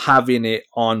having it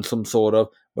on some sort of,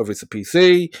 whether it's a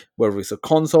PC, whether it's a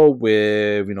console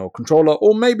with controller,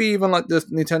 or maybe even like the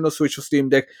Nintendo Switch or Steam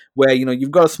Deck, where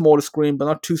you've got a smaller screen but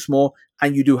not too small,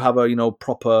 and you do have a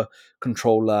proper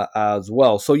controller as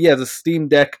well. So yeah, the Steam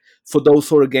Deck for those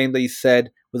sort of games that you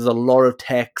said where there's a lot of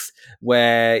text,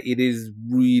 where it is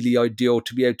really ideal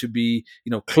to be able to be,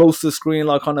 close to the screen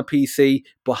like on a PC,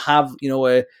 but have,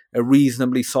 a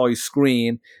reasonably sized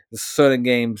screen. Certain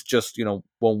games just,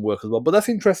 won't work as well. But that's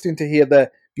interesting to hear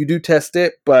that you do test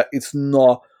it, but it's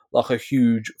not like a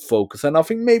huge focus. And I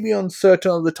think maybe on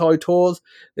certain of the titles,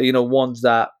 ones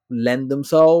that lend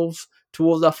themselves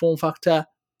towards that form factor,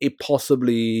 it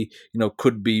possibly,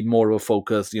 could be more of a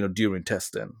focus, during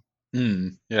testing.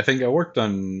 Yeah, I think I worked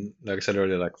on, like I said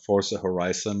earlier, like Forza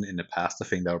Horizon in the past. I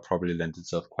think that would probably lend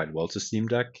itself quite well to Steam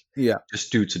Deck, Yeah.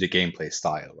 just due to the gameplay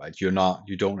style, right? You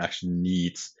don't actually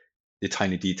need the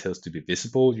tiny details to be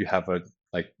visible. You have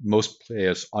like most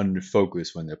players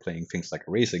unfocus when they're playing things like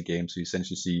a racing game. So you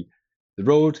essentially see the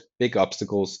road, big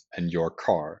obstacles, and your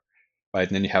car, right?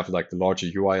 And then you have like the larger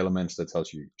UI elements that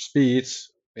tells you your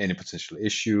speeds, any potential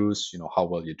issues, how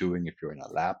well you're doing if you're in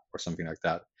a lap or something like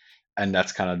that. And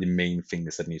that's kind of the main thing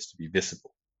that needs to be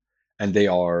visible. And they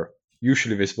are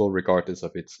usually visible regardless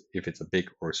of if it's a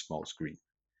big or a small screen.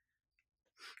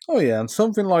 Oh yeah, and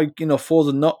something like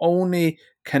Forza, not only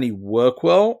can he work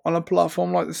well on a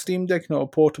platform like the Steam Deck, a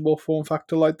portable form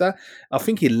factor like that, I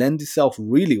think he lends itself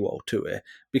really well to it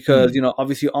because Hmm.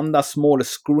 obviously on that smaller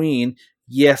screen,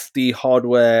 yes, the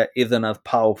hardware isn't as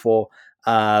powerful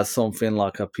as something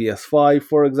like a PS5,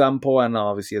 for example, and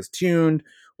obviously it's tuned,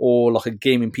 or like a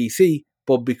gaming PC,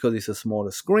 but because it's a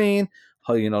smaller screen,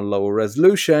 lower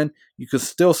resolution, you can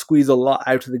still squeeze a lot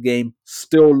out of the game,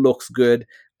 still looks good,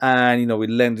 and it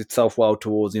lends itself well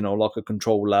towards like a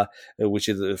controller, which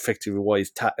is effectively why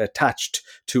it's attached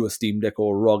to a Steam Deck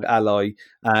or a ROG Ally,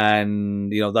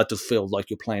 and that just feels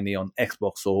like you're playing it on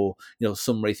Xbox or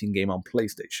some racing game on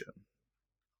PlayStation.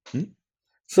 Hmm.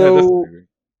 Yeah, I definitely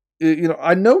So agree.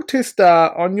 I noticed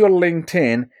that on your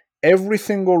LinkedIn, every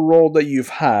single role that you've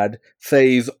had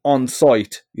says on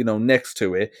site, next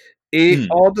to it. Hmm.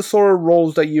 Are the sort of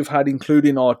roles that you've had,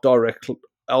 including art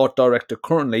director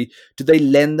currently, do they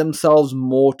lend themselves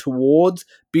more towards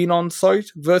being on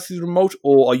site versus remote,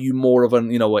 or are you more of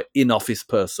an an in office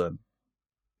person?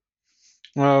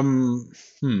 Um,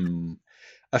 hmm.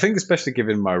 I think especially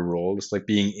given my role, it's like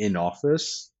being in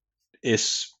office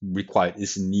is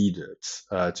needed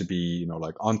to be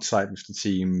like on site with the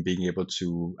team, being able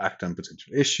to act on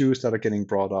potential issues that are getting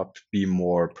brought up, be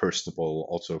more personable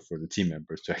also for the team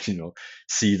members to actually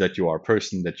see that you are a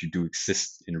person, that you do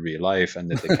exist in real life,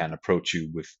 and that they can approach you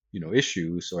with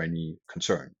issues or any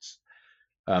concerns.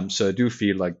 So I do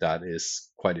feel like that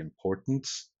is quite important.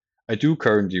 I do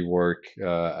currently work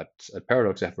at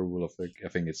Paradox. I have a rule of like, I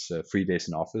think it's 3 days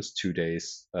in office, 2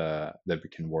 days that we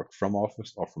can work from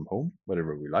office or from home,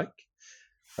 whatever we like.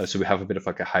 So we have a bit of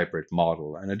like a hybrid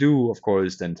model. And I do, of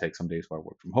course, then take some days where I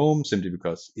work from home simply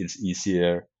because it's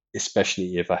easier,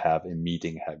 especially if I have a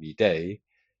meeting heavy day.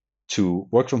 To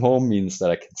work from home means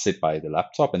that I can sit by the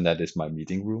laptop and that is my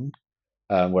meeting room.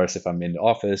 Whereas if I'm in the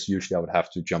office, usually I would have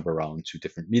to jump around to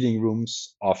different meeting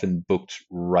rooms, often booked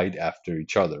right after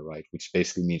each other, right? Which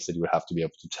basically means that you would have to be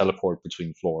able to teleport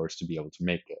between floors to be able to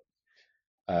make it.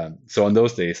 So on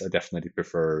those days, I definitely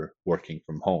prefer working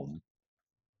from home.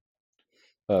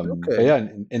 But Okay. yeah,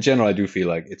 in general, I do feel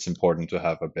like it's important to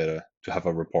have to have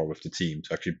a rapport with the team,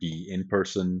 to actually be in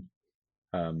person,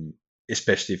 um,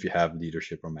 especially if you have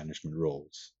leadership or management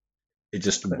roles. It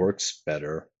just Okay. works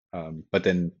better. But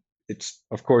then it's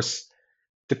of course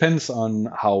depends on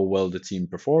how well the team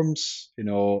performs.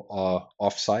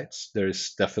 Off sites,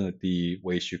 there's definitely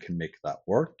ways you can make that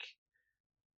work.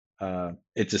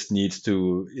 It just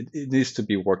it needs to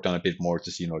be worked on a bit more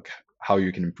to see how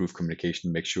you can improve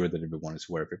communication, make sure that everyone is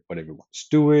aware of what everyone's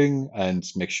doing, and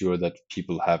make sure that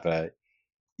people have a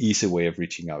easy way of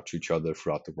reaching out to each other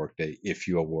throughout the workday if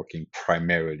you are working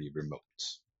primarily remote.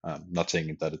 Not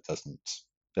saying that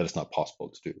that it's not possible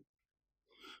to do.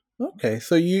 Okay,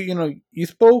 so you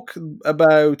spoke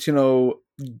about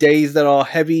days that are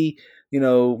heavy,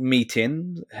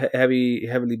 meetings,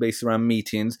 heavily based around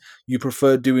meetings. You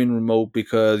prefer doing remote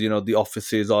because the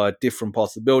offices are at different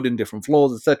parts of the building, different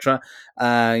floors, etc.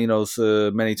 And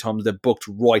so many times they're booked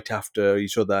right after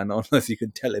each other, and unless you can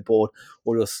teleport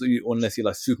or unless you're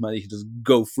like Superman, you can just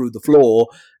go through the floor.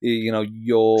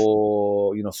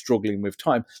 You're struggling with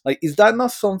time. Like, is that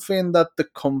not something that the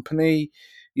company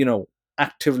you know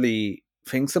actively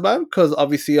thinks about? Because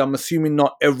obviously I'm assuming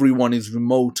not everyone is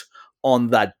remote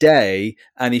on that day,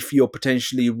 and if you're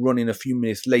potentially running a few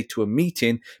minutes late to a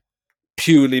meeting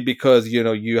purely because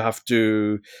you have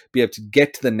to be able to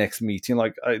get to the next meeting,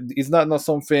 like, is that not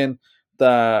something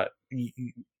that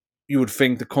you would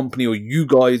think the company or you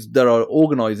guys that are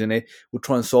organizing it would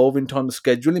try and solve in terms of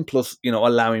scheduling, plus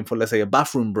allowing for, let's say, a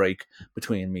bathroom break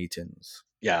between meetings?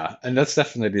 Yeah, and that's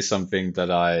definitely something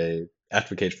that I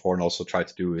advocate for and also try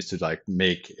to do is to like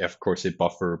make, of course, a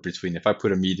buffer between if I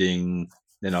put a meeting,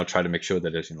 then I'll try to make sure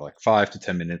that there's, like 5 to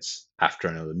 10 minutes after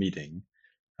another meeting.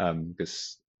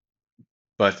 Because,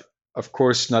 but of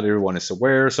course, not everyone is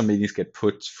aware. Some meetings get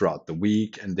put throughout the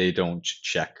week and they don't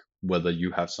check whether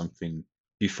you have something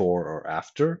before or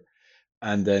after.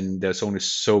 And then there's only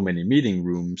so many meeting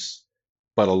rooms,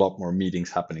 but a lot more meetings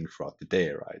happening throughout the day,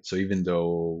 right? So even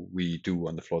though we do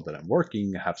on the floor that I'm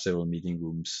working have several meeting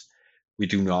rooms, we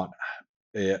do not,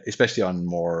 especially on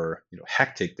more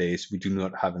hectic days, we do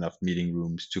not have enough meeting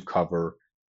rooms to cover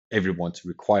everyone's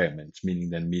requirements. Meaning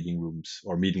then meeting rooms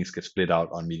or meetings get split out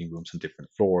on meeting rooms on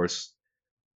different floors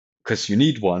because you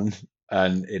need one,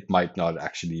 and it might not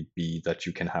actually be that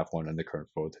you can have one on the current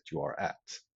floor that you are at.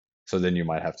 So then you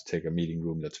might have to take a meeting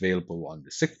room that's available on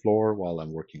the sixth floor while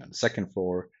I'm working on the second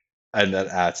floor, and that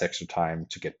adds extra time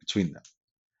to get between them.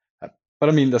 Uh, But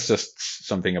I mean, that's just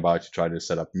something about to try to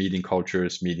set up meeting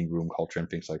cultures, meeting room culture, and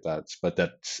things like that. But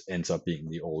that ends up being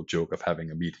the old joke of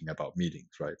having a meeting about meetings,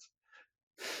 right?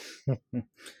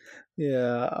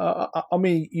 Yeah, I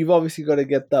mean, you've obviously got to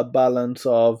get that balance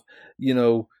of, you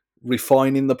know,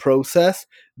 refining the process,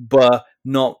 but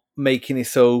not making it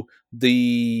so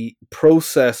the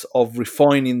process of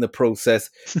refining the process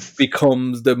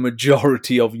becomes the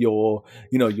majority of your,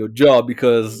 your job.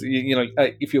 Because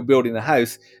if you're building a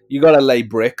house, you got to lay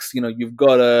bricks. You've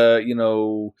got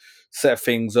to, set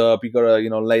things up. You got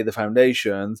to, lay the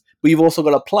foundations, but you've also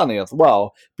got to plan it as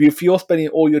well. But if you're spending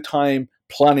all your time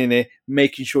planning it,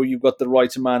 making sure you've got the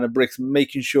right amount of bricks,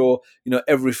 making sure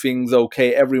everything's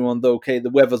okay, everyone's okay, the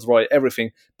weather's right,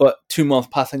 everything. But 2 months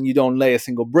pass and you don't lay a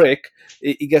single brick.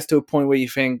 It gets to a point where you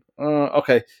think,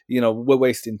 okay, we're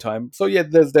wasting time. So yeah,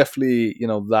 there's definitely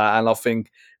that, and I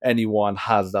think anyone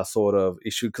has that sort of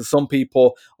issue because some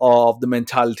people are of the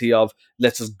mentality of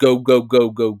let's just go, go, go,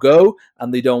 go, go,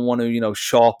 and they don't want to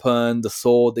sharpen the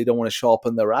sword, they don't want to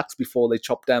sharpen their axe before they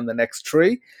chop down the next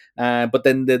tree. But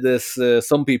then there's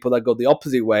some people that go the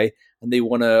opposite way and they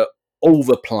want to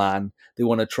over plan. They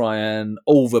want to try and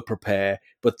over prepare,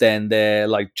 but then they're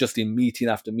like just in meeting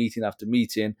after meeting after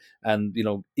meeting, and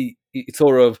it's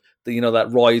sort of that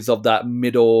rise of that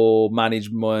middle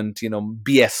management,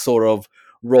 BS sort of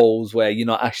roles where you're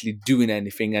not actually doing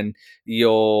anything and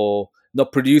you're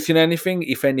not producing anything.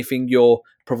 If anything, you're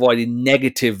providing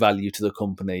negative value to the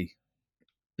company.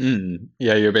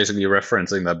 Yeah, you're basically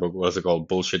referencing that book. What's it called?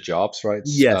 Bullshit Jobs, right?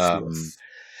 Yes, yes.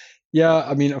 Yeah,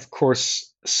 I mean, of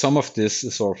course, some of this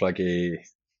is sort of like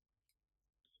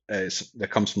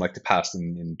that comes from like the past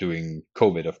in doing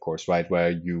COVID, of course, right?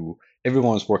 Where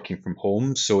everyone's working from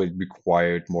home, so it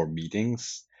required more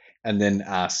meetings. And then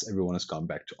as everyone has gone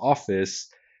back to office,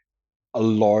 a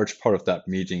large part of that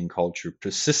meeting culture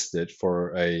persisted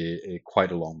for a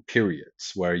quite a long period,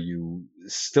 where you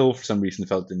still, for some reason,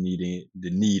 felt the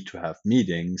need to have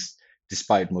meetings,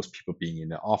 despite most people being in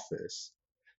the office.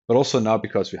 But also now,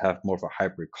 because we have more of a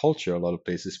hybrid culture, a lot of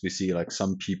places we see like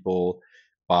some people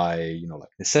by like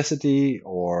necessity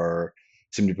or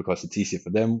simply because it's easier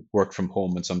for them work from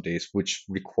home on some days, which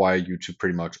require you to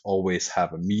pretty much always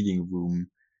have a meeting room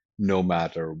no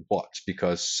matter what,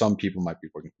 because some people might be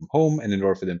working from home, and in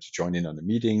order for them to join in on the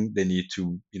meeting they need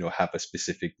to have a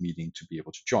specific meeting to be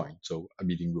able to join, so a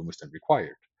meeting room is then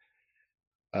required.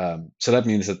 So that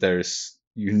means that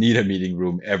you need a meeting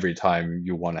room every time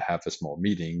you want to have a small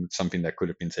meeting, something that could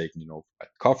have been taken, at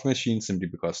the coffee machine, simply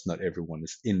because not everyone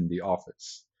is in the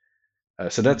office.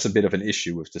 So that's a bit of an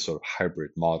issue with this sort of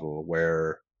hybrid model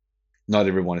where not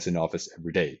everyone is in the office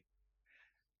every day.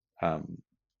 Um,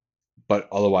 but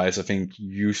otherwise, I think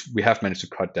we have managed to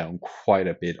cut down quite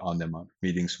a bit on the amount of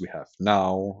meetings we have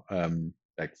now.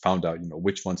 Like found out,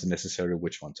 which ones are necessary,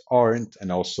 which ones aren't,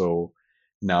 and also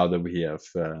now that we have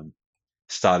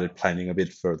started planning a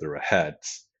bit further ahead,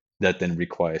 that then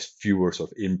requires fewer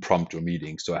sort of impromptu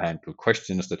meetings to handle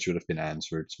questions that should have been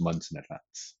answered months in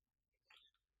advance.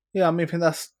 Yeah, I mean, I think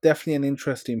that's definitely an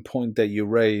interesting point that you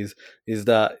raise, is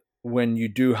that when you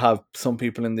do have some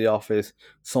people in the office,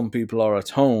 some people are at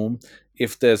home.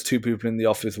 If there's two people in the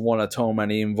office, one at home,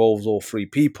 and it involves all three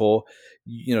people,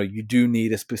 you do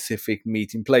need a specific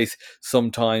meeting place.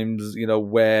 Sometimes,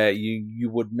 where you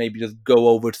would maybe just go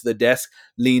over to the desk,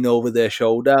 lean over their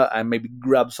shoulder, and maybe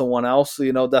grab someone else,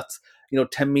 that's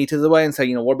 10 meters away, and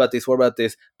say, what about this? What about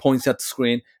this? Points at the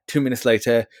screen. 2 minutes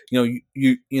later,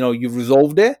 you've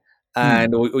resolved it,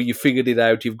 and Mm. or you figured it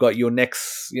out. You've got your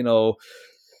next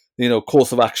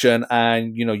course of action,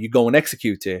 and you go and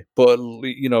execute it. But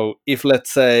if, let's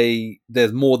say,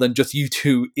 there's more than just you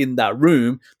two in that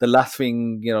room, the last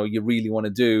thing you really want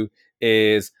to do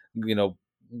is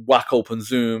whack open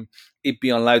Zoom, it be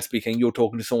on loudspeaker, and you're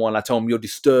talking to someone at home, you're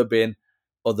disturbing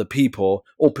other people,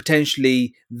 or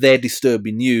potentially they're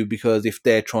disturbing you because if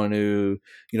they're trying to,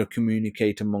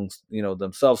 communicate amongst,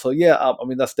 themselves. So yeah, I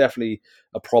mean that's definitely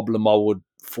a problem I would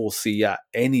foresee at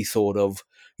any sort of,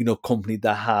 company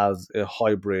that has a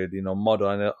hybrid, model.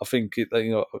 And I think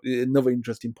another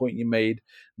interesting point you made,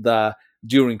 that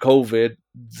during COVID,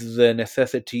 the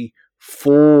necessity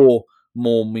for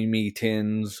more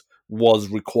meetings was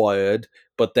required,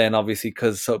 but then obviously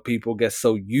because people get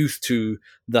so used to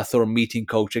that sort of meeting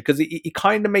culture, because it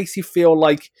kind of makes you feel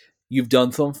like you've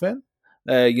done something,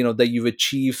 that you've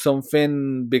achieved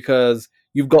something, because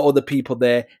you've got other people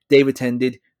there, they've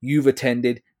attended, you've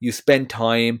attended, you spend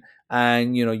time,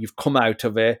 and you've come out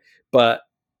of it. But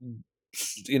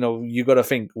you got to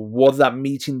think, was that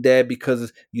meeting there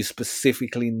because you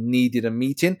specifically needed a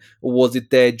meeting, or was it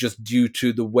there just due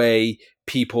to the way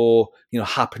people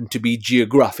happen to be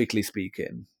geographically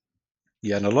speaking?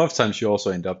 Yeah, and a lot of times you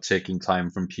also end up taking time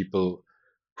from people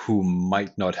who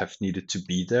might not have needed to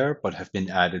be there, but have been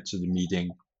added to the meeting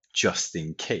just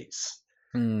in case,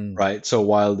 Hmm. right? So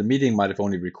while the meeting might have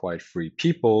only required three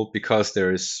people, because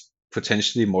there is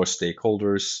potentially more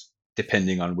stakeholders,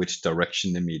 depending on which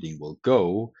direction the meeting will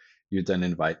go, you then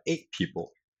invite eight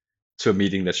people to a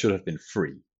meeting that should have been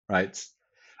three, right?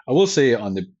 I will say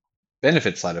on the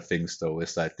benefit side of things, though,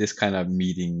 is that this kind of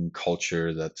meeting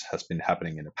culture that has been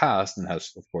happening in the past and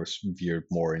has, of course, veered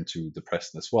more into the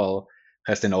present as well,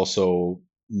 has then also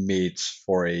made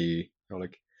for a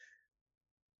like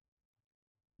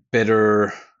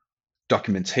better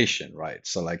documentation, right?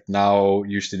 So like now,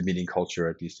 usually the meeting culture,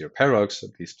 at least your Paradox,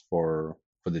 at least for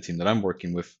the team that I'm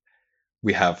working with,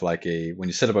 we have like a when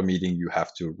you set up a meeting, you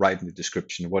have to write in the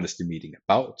description what is the meeting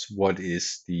about, what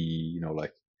is the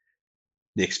like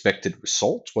the expected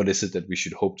result, what is it that we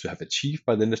should hope to have achieved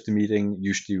by the end of the meeting.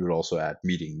 Usually we'll also add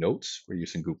meeting notes. We're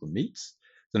using Google Meets.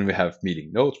 Then we have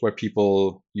meeting notes where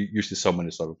people usually someone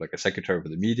is sort of like a secretary for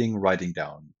the meeting, writing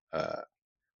down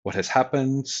what has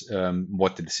happened,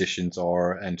 what the decisions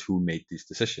are, and who made these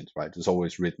decisions. Right? It's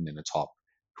always written in the top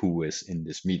who is in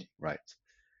this meeting. Right?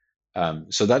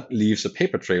 So that leaves a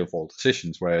paper trail for all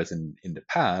decisions. Whereas in the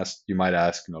past, you might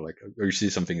ask, like, or you see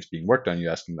something is being worked on, you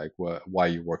ask them like, why are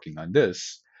you working on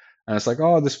this? And it's like,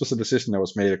 oh, this was a decision that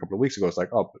was made a couple of weeks ago. It's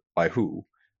like, oh, but by who?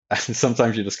 And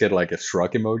sometimes you just get like a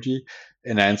shrug emoji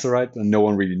in answer, right? And no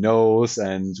one really knows.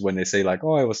 And when they say like,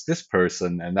 oh, it was this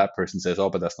person, and that person says, oh,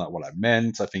 but that's not what I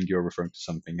meant, I think you're referring to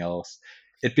something else.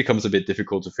 It becomes a bit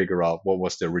difficult to figure out what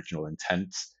was the original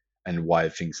intent and why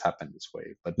things happen this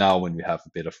way. But now when we have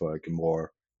a bit of like a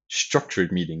more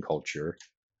structured meeting culture,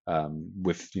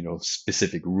 with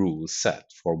specific rules set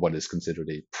for what is considered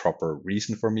a proper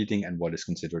reason for a meeting and what is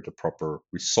considered a proper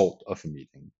result of a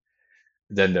meeting,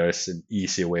 then there's an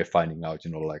easier way of finding out,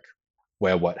 like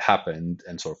where what happened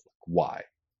and sort of like why.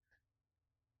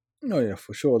 No, yeah,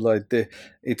 for sure.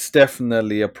 It's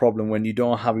definitely a problem when you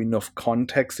don't have enough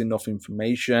context, enough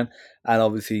information, and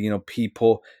obviously,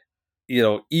 people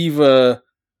either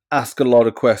ask a lot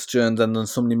of questions, and then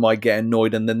somebody might get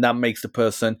annoyed, and then that makes the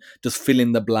person just fill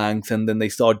in the blanks, and then they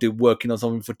start working on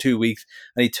something for 2 weeks,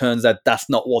 and it turns out that's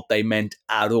not what they meant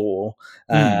at all.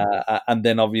 Mm. And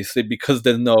then obviously, because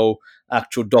there's no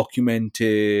actual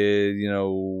documented,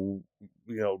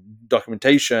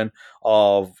 documentation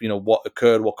of what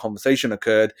occurred, what conversation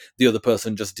occurred, the other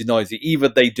person just denies it. Either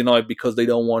they deny it because they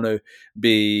don't want to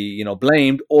be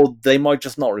blamed, or they might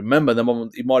just not remember them.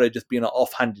 It might have just been an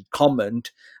offhanded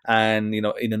comment, and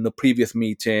in a previous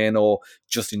meeting or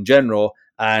just in general,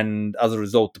 and as a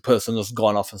result the person has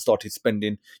gone off and started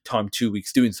spending time 2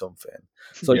 weeks doing something.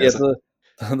 So yeah, Yes.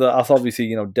 that's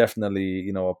obviously definitely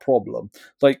a problem.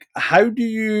 Like, how do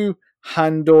you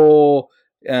handle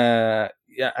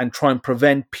yeah, and try and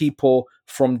prevent people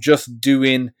from just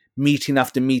doing meeting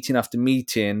after meeting after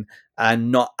meeting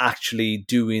and not actually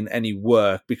doing any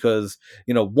work? Because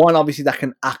one, obviously that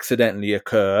can accidentally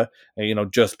occur,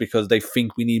 just because they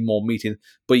think we need more meetings.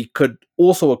 But it could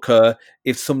also occur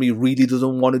if somebody really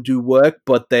doesn't want to do work,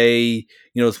 but they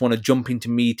just want to jump into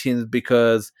meetings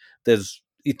because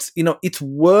it's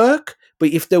work. But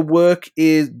if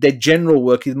their general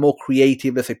work is more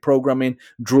creative, let's say programming,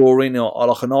 drawing, or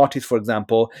like an artist, for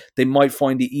example, they might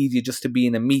find it easier just to be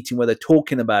in a meeting where they're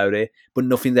talking about it, but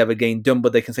nothing's ever getting done.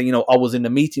 But they can say, I was in a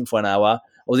meeting for an hour,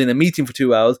 I was in a meeting for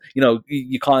 2 hours.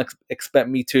 You can't expect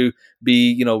me to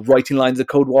be, writing lines of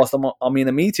code whilst I'm in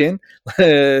a meeting.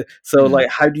 So, Mm. like,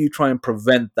 how do you try and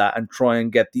prevent that and try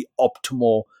and get the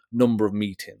optimal number of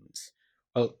meetings?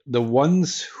 Well, the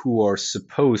ones who are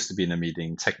supposed to be in a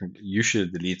meeting, technically, usually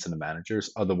the leads and the managers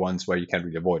are the ones where you can't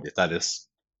really avoid it. That is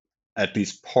at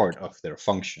least part of their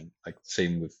function. Like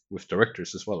same with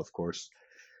directors as well, of course,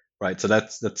 right? So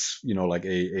that's like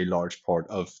a large part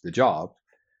of the job.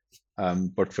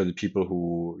 But for the people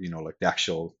who, like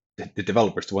the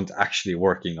developers, the ones actually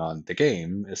working on the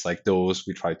game, it's like those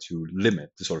we try to limit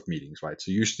the sort of meetings, right?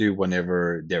 So usually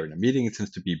whenever they're in a meeting, it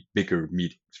tends to be bigger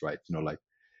meetings, right? Like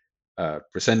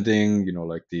presenting,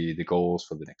 like the goals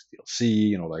for the next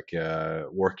DLC, like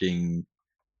working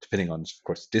depending on, of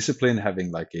course, discipline,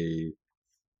 having like a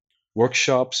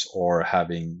workshops or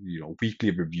having weekly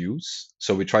reviews.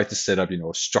 So we try to set up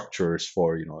structures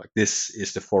for like this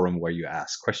is the forum where you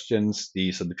ask questions,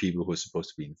 these are the people who are supposed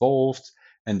to be involved,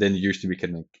 and then usually we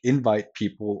can like invite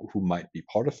people who might be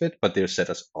part of it, but they're set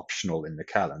as optional in the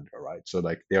calendar, right? So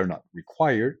like they're not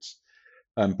required,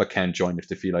 but can join if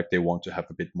they feel like they want to have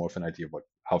a bit more of an idea of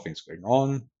how things are going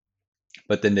on,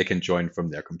 but then they can join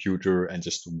from their computer and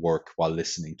just work while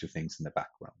listening to things in the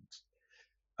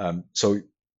background. So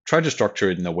try to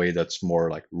structure it in a way that's more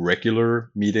like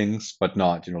regular meetings, but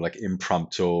not, like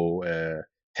impromptu.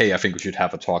 Hey, I think we should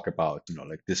have a talk about,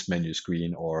 like this menu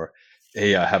screen, or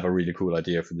hey, I have a really cool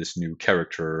idea for this new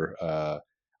character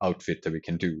outfit that we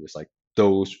can do. It's like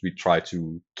those we try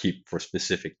to keep for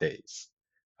specific days,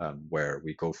 where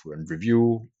we go through and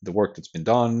review the work that's been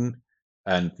done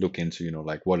and look into,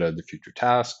 like what are the future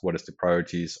tasks, what is the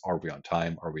priorities, are we on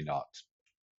time, are we not?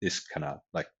 This kind of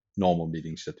like normal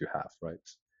meetings that you have, right?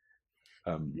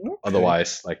 Okay.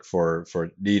 Otherwise, like for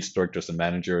leads, directors, and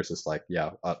managers, it's like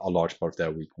yeah, a large part of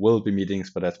their week will be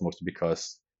meetings, but that's mostly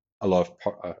because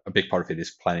a big part of it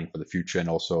is planning for the future and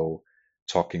also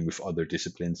talking with other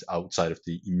disciplines outside of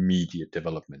the immediate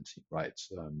development team, right?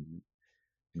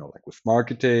 Like with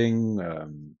marketing,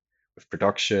 with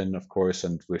production, of course,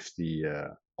 and with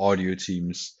the audio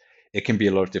teams. It can be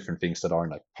a lot of different things that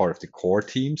aren't like part of the core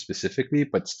team specifically,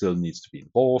 but still needs to be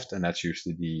involved. And that's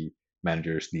usually the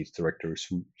managers, leads, directors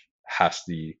who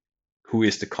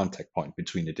is the contact point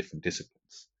between the different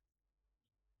disciplines.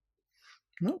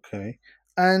 Okay.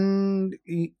 And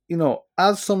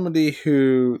as somebody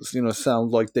who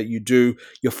sounds like that you do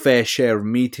your fair share of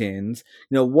meetings,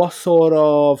 what sort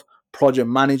of project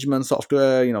management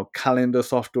software, calendar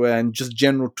software, and just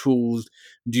general tools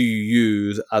do you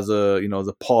use as a as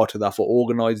a part of that for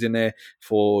organizing it,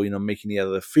 for making it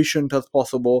as efficient as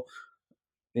possible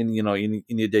in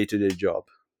in your day to day job?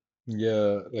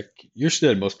 Yeah, like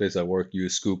usually at most places I work,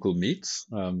 use Google Meets.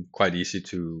 Quite easy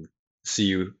to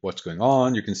see what's going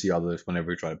on. You can see others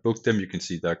whenever you try to book them. You can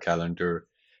see their calendar,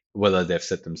 whether they've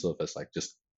set themselves as like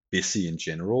just busy in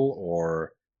general,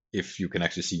 or if you can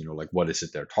actually see, like what is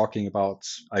it they're talking about.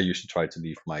 I usually try to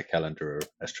leave my calendar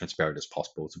as transparent as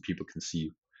possible so people can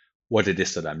see what it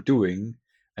is that I'm doing.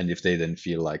 And if they then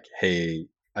feel like, hey,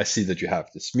 I see that you have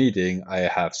this meeting, I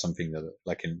have something that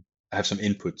I have some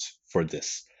input for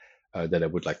this that I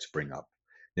would like to bring up.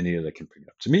 Then either they can bring it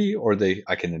up to me, or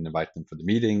I can then invite them for the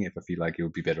meeting if I feel like it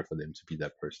would be better for them to be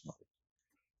that person.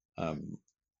 Um,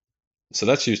 so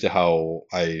that's usually how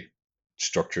I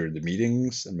structure the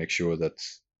meetings and make sure that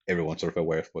everyone's sort of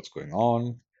aware of what's going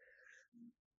on.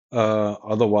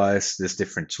 Otherwise, there's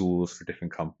different tools for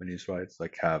different companies, right?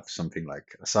 Like have something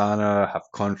like Asana,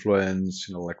 have Confluence,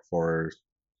 like for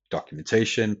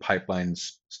documentation,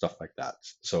 pipelines, stuff like that.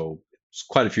 So it's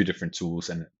quite a few different tools,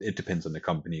 and it depends on the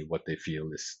company what they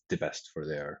feel is the best for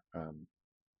their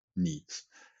needs.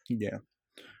 Yeah.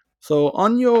 So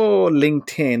on your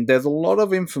LinkedIn, there's a lot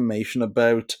of information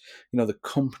about, the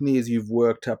companies you've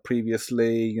worked at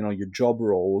previously, your job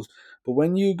roles. But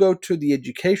when you go to the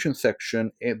education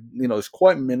section, it's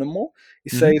quite minimal.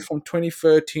 It Hmm. says from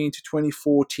 2013 to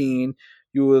 2014,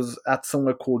 you was at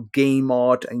somewhere called Game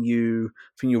Art, and I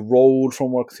think you rolled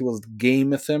from what it was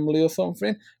Game Assembly or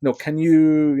something. Can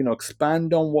you,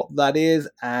 expand on what that is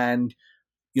and,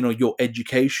 your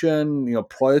education,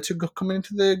 prior to coming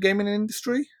into the gaming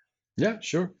industry? Yeah,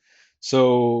 sure.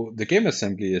 So the Game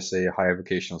Assembly is a higher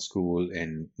vocational school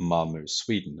in Malmö,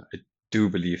 Sweden. I do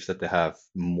believe that they have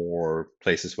more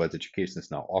places where the education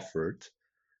is now offered.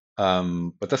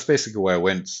 But that's basically where I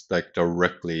went, like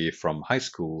directly from high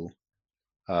school.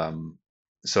 Um,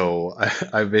 so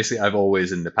I've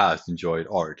always in the past enjoyed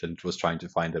art and was trying to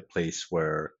find a place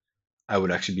where I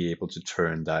would actually be able to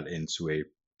turn that into a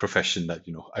profession that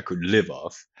I could live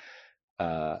off.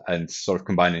 And sort of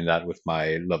combining that with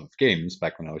my love of games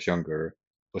back when I was younger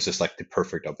was just like the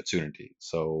perfect opportunity.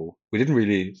 So we didn't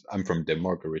really. I'm from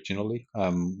Denmark originally.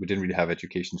 We didn't really have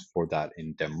educations for that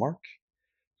in Denmark.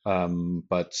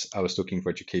 But I was looking for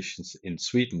educations in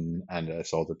Sweden, and I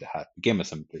saw that they had game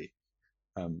assembly.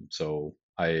 So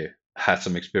I had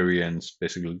some experience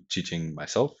basically teaching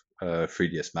myself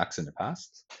 3ds Max in the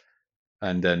past.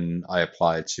 And then I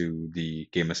applied to the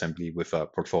game assembly with a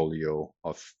portfolio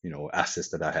of assets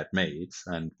that I had made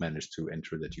and managed to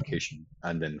enter the education.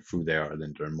 And then through there, I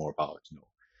then learned more about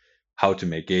how to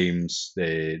make games.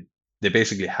 They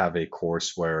basically have a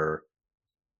course where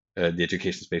the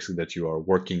education is basically that you are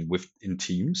working with in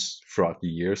teams throughout the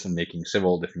years and making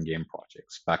several different game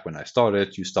projects. Back when I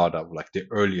started, you start out with like the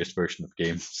earliest version of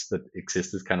games that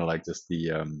existed, kind of like just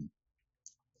the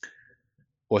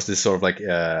was this sort of like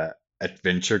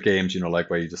adventure games, like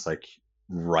where you just like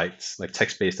write like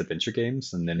text-based adventure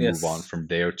games and then move on Yes. from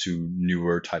there to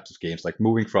newer types of games, like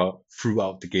moving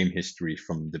throughout the game history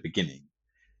from the beginning.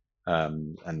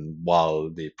 And while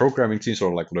the programming team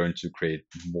sort of like learned to create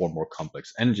more and more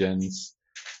complex engines,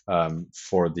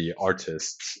 for the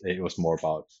artists, it was more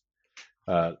about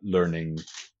learning,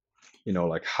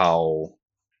 like how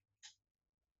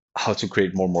to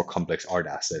create more and more complex art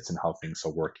assets and how things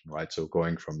are working, right? So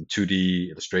going from 2D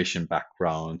illustration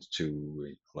background to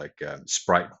like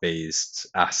sprite-based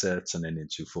assets, and then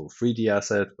into full 3D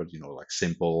assets, but like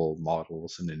simple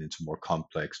models, and then into more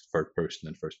complex third-person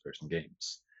and first-person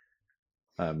games.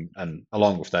 And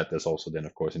along with that, there's also then,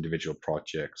 of course, individual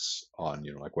projects on,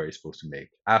 like where you're supposed to make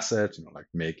assets, like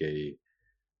make a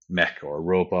mech or a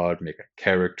robot, make a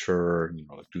character,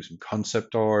 like do some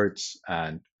concept art,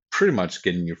 and pretty much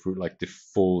getting you through like the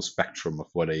full spectrum of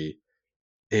what a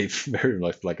very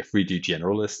like a 3D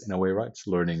generalist in a way, right? So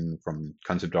learning from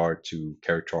concept art to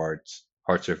character art,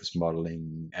 hard surface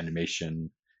modeling,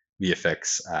 animation,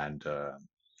 VFX, and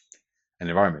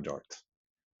environment art.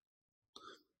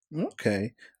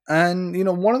 Okay. And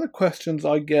one of the questions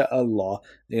I get a lot,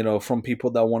 from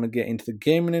people that want to get into the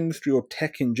gaming industry or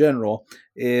tech in general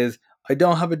is, I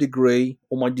don't have a degree,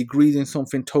 or my degree's in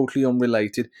something totally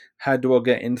unrelated. How do I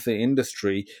get into the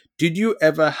industry? Did you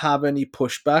ever have any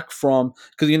pushback from,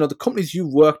 because the companies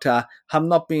you've worked at have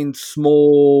not been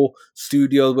small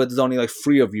studios where there's only like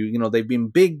three of you. They've been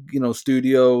big,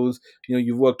 studios.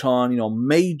 You've worked on,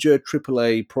 major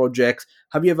AAA projects.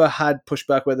 Have you ever had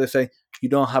pushback where they say, you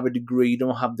don't have a degree, you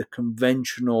don't have the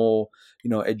conventional,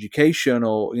 education,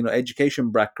 or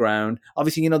education background?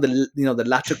 Obviously, the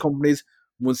latter companies.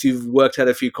 Once you've worked at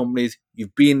a few companies,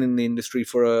 you've been in the industry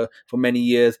for many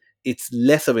years. It's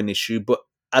less of an issue. But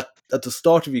at the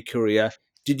start of your career,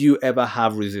 did you ever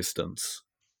have resistance?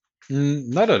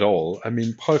 Not at all. I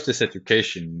mean, part of this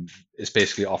education is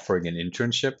basically offering an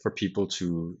internship for people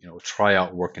to, try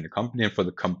out work in a company and for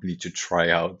the company to try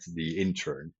out the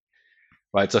intern,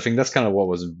 right? So I think that's kind of what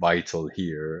was vital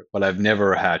here. But I've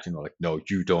never had, like, no,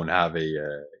 you don't have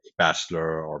a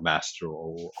bachelor or master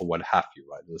or what have you,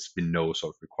 right? There's been no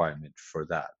sort of requirement for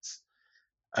that,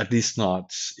 at least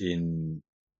not in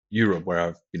Europe, where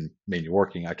I've been mainly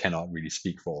working. I cannot really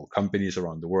speak for all companies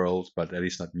around the world, but at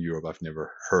least not in Europe, I've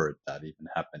never heard that even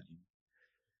happening.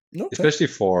 Okay. Especially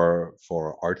for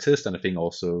artists, and I think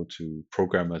also to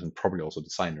programmers and probably also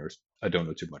designers. I don't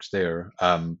know too much there,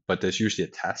 but there's usually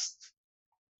a test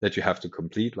that you have to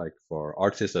complete. Like for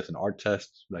artists, there's an art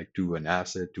test, like do an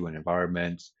asset, do an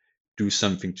environment, do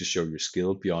something to show your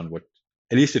skill beyond what,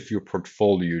 at least if your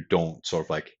portfolio don't sort of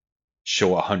like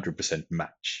show 100%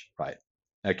 match, right?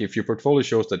 Like if your portfolio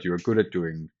shows that you're good at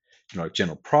doing, like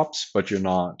general props, but you're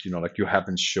not, like you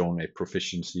haven't shown a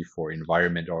proficiency for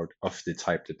environment art of the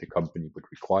type that the company would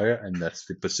require, and that's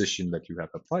the position that you have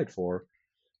applied for,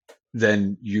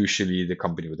 then usually the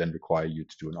company would then require you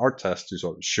to do an art test to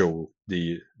sort of show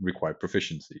the required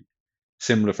proficiency.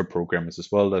 Similar for programmers as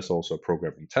well, there's also a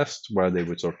programming test where they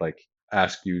would sort of like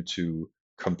ask you to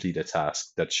complete a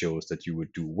task that shows that you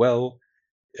would do well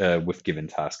with given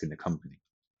task in the company.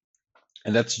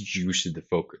 And that's usually the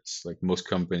focus. Like most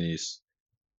companies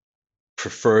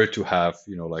prefer to have,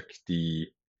 like the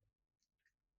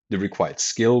required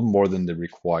skill more than the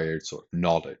required sort of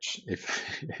knowledge. If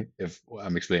if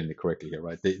I'm explaining it correctly here,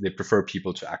 right? They prefer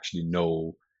people to actually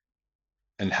know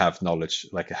and have knowledge,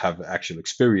 like have actual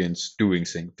experience doing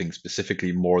things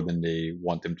specifically, more than they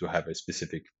want them to have a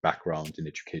specific background in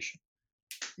education.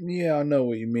 Yeah, I know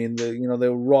what you mean. They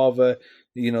would rather,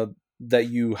 that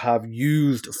you have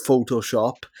used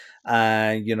Photoshop,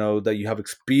 and that you have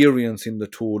experience in the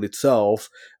tool itself,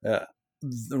 uh,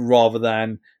 rather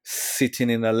than sitting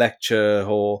in a lecture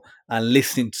or and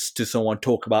listening to someone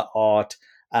talk about art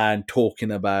and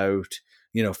talking about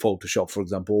Photoshop, for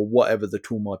example, or whatever the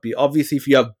tool might be. Obviously, if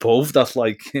you have both, that's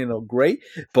like great.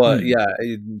 But Hmm. yeah,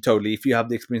 totally. If you have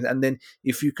the experience, and then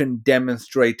if you can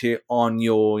demonstrate it on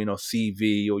your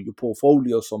CV or your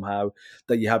portfolio somehow,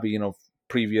 that you have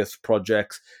previous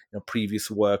projects,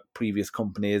 previous work, previous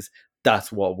companies,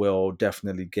 that's what will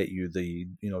definitely get you the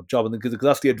job. And because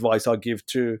that's the advice I give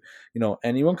to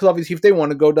anyone. Because obviously, if they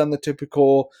want to go down the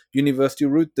typical university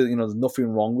route, there's nothing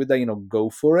wrong with that. Go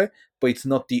for it. But it's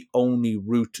not the only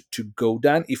route to go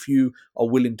down. If you are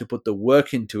willing to put the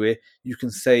work into it, you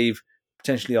can save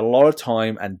potentially a lot of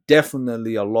time and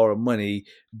definitely a lot of money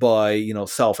by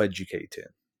self educating.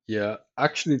 Yeah,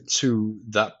 actually, to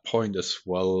that point as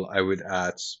well, I would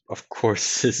add, of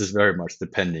course, this is very much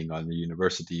depending on the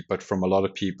university, but from a lot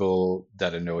of people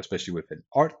that I know, especially within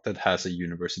art that has a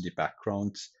university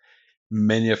background,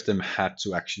 many of them had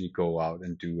to actually go out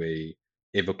and do a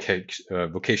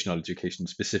vocational education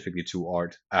specifically to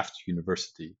art after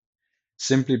university,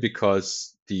 simply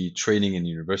because the training in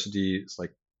university is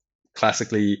like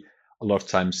classically, a lot of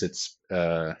times it's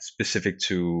specific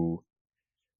to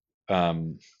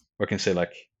what can I say,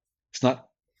 like it's not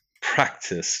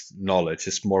practice knowledge,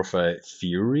 it's more of a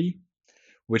theory,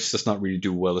 which does not really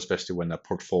do well, especially when a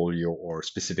portfolio or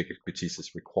specific expertise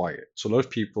is required. So a lot of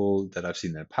people that I've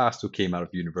seen in the past who came out of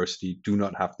university do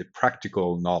not have the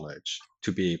practical knowledge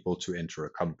to be able to enter a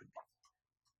company,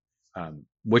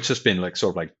 which has been like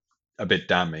sort of like a bit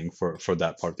damning for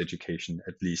that part of the education,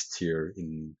 at least here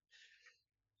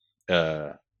uh,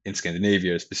 in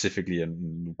Scandinavia, specifically,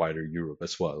 and wider Europe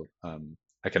as well.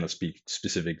 I cannot speak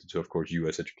specifically to, of course,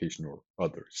 U.S. education or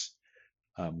others,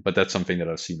 but that's something that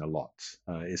I've seen a lot.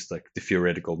 Is like the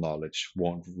theoretical knowledge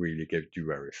won't really get you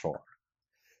very far,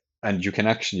 and you can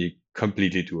actually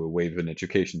completely do away with an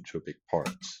education to a big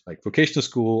part. Like vocational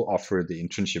school offer the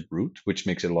internship route, which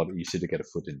makes it a lot easier to get a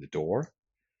foot in the door,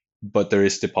 but there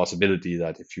is the possibility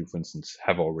that if you, for instance,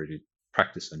 have already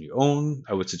practiced on your own,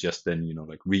 I would suggest then,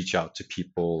 like reach out to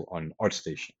people on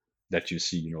ArtStation that you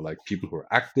see, like people who are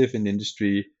active in the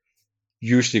industry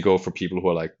usually go for people who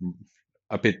are like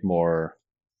a bit more,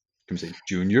 can we say,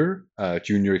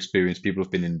 junior experience, people who've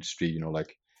been in the industry,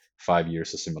 like 5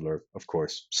 years or similar. Of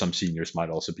course, some seniors might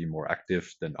also be more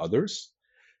active than others,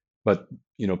 but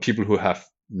people who have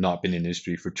not been in the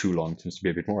industry for too long tends to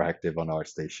be a bit more active on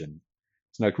ArtStation.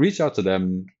 So like reach out to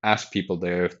them, ask people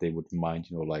there if they would mind,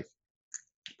 like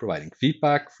providing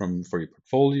feedback for your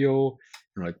portfolio,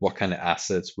 like what kind of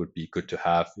assets would be good to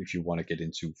have if you want to get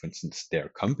into, for instance, their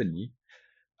company.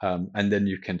 And then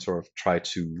you can sort of try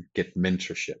to get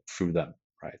mentorship through them,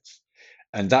 right?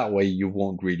 And that way you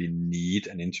won't really need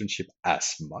an internship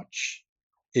as much.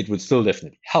 It would still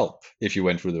definitely help if you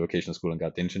went through the vocational school and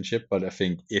got the internship. But I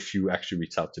think if you actually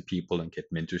reach out to people and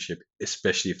get mentorship,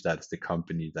 especially if that is the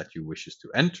company that you wishes to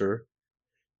enter,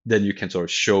 then you can sort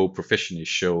of show professionally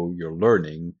show your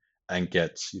learning and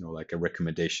get, like a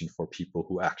recommendation for people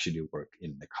who actually work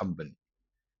in the company.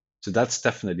 So that's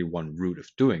definitely one route of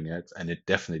doing it, and it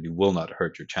definitely will not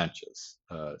hurt your chances.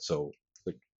 So,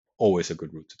 like, always a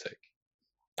good route to take.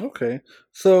 Okay.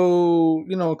 So,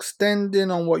 extending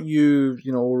on what you've,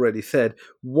 already said,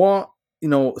 what,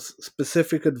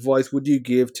 specific advice would you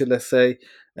give to, let's say,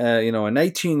 an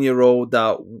 18-year-old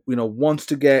that, wants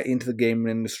to get into the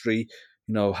gaming industry,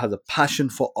 has a passion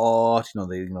for art,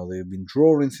 they've been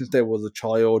drawing since they was a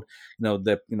child,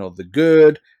 they're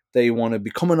good, they want to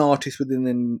become an artist within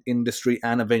the industry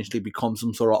and eventually become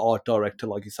some sort of art director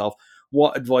like yourself.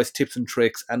 What advice, tips and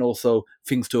tricks, and also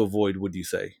things to avoid would you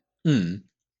say? Hmm.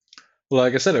 Well,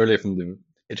 like I said earlier, from the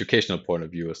educational point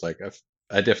of view, it's like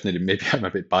I definitely, maybe I'm a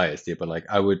bit biased here, but like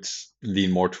I would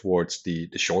lean more towards the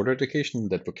shorter education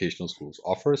that vocational schools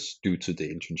offers due to the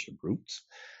internship route.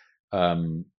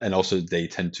 And also they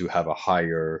tend to have a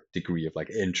higher degree of like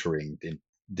entering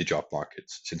the job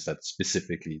markets, since that's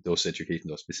specifically, those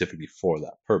educations are specifically for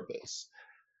that purpose.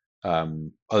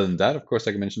 Other than that, of course,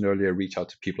 like I mentioned earlier, reach out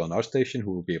to people on our station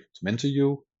who will be able to mentor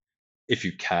you if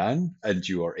you can, and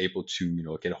you are able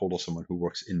to, get a hold of someone who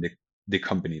works in the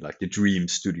company, like the dream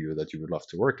studio that you would love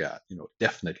to work at.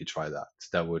 Definitely try that.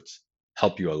 That would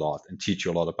help you a lot and teach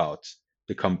you a lot about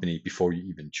the company before you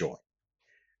even join.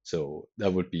 So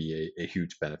that would be a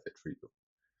huge benefit for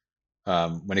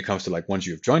you. When it comes to like once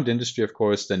you've joined the industry, of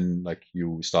course, then like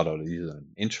you start out as either an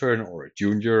intern or a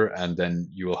junior, and then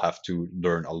you will have to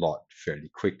learn a lot fairly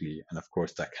quickly. And of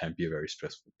course, that can be a very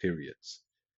stressful period.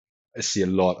 I see a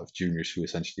lot of juniors who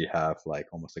essentially have like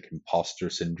almost like imposter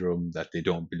syndrome, that they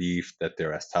don't believe that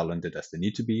they're as talented as they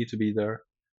need to be there,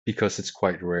 because it's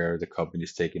quite rare the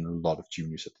company's taking a lot of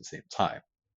juniors at the same time.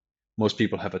 Most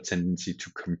people have a tendency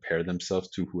to compare themselves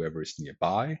to whoever is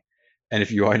nearby. And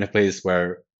if you are in a place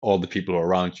where all the people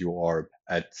around you are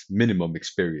at minimum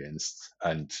experienced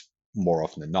and more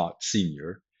often than not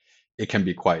senior, it can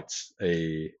be quite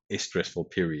a stressful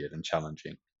period and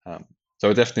challenging. So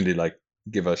I definitely like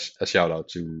give us a shout out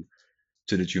to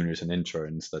to the juniors and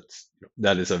interns,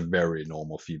 that is a very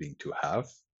normal feeling to have,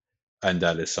 and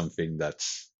that is something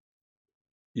that's,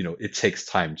 it takes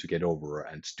time to get over.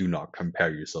 And do not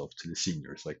compare yourself to the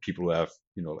seniors. Like people who have,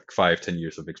 like 5, 10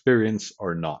 years of experience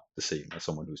are not the same as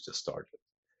someone who's just started.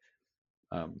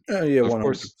 Yeah, So of one hundred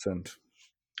course,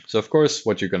 percent.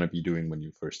 what you're going to be doing when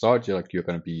you first start, you're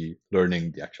going to be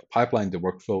learning the actual pipeline, the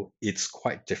workflow. It's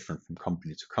quite different from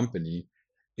company to company,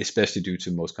 especially due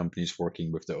to most companies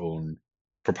working with their own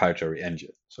proprietary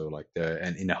engine. So like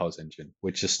an in-house engine,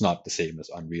 which is not the same as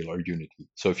Unreal or Unity.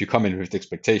 So if you come in with the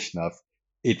expectation of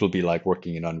it will be like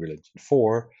working in Unreal Engine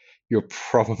 4, you're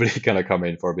probably going to come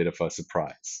in for a bit of a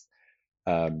surprise.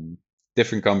 Um,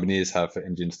 Different companies have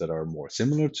engines that are more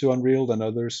similar to Unreal than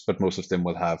others, but most of them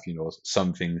will have,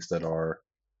 some things that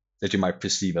you might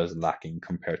perceive as lacking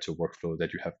compared to a workflow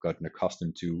that you have gotten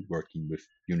accustomed to working with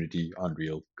Unity,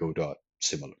 Unreal, Godot,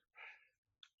 similar.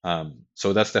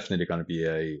 So that's definitely going to be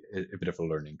a bit of a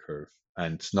learning curve.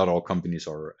 And not all companies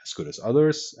are as good as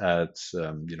others at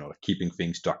keeping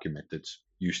things documented.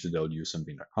 Usually they'll use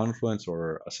something like Confluence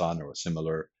or Asana or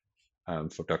similar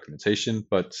for documentation,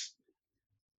 but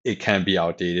it can be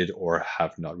outdated or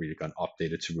have not really gone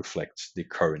updated to reflect the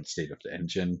current state of the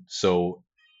engine. So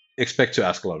expect to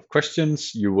ask a lot of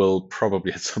questions. You will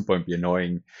probably at some point be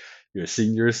annoying your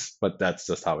seniors, but that's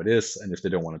just how it is. And if they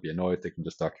don't want to be annoyed, they can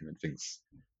just document things.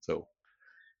 So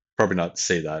probably not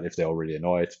say that if they're already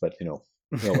annoyed, but you know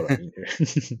what I mean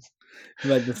here.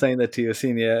 Imagine saying that to your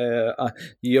senior.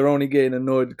 You're only getting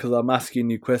annoyed because I'm asking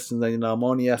you questions, and I'm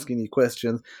only asking you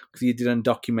questions because you didn't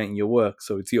document your work,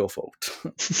 so it's your fault.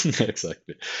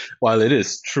 Exactly. While it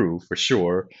is true for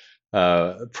sure,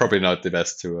 probably not the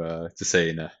best to say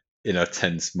in a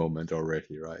tense moment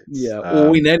already, right? Yeah,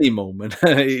 or in any moment,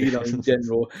 in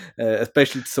general,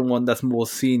 especially to someone that's more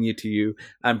senior to you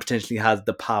and potentially has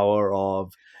the power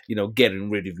of, getting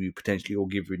rid of you potentially or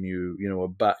giving you,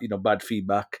 bad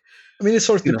feedback. I mean, it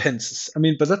sort of You know, depends. I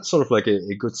mean, but that's sort of like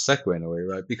a good segue in a way,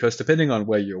 right? Because depending on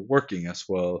where you're working as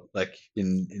well, like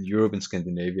in Europe and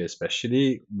Scandinavia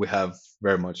especially, we have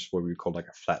very much what we call like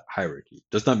a flat hierarchy.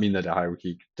 Does not mean that a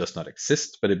hierarchy does not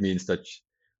exist, but it means that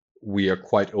we are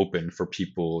quite open for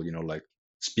people, like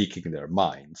speaking their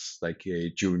minds. Like a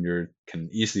junior can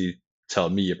easily tell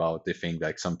me about they think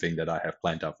like something that I have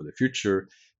planned out for the future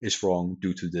is wrong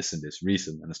due to this and this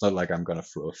reason. And it's not like I'm gonna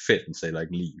throw a fit and say like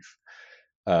leave.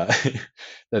 Uh,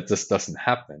 that just doesn't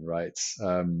happen, right?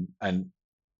 And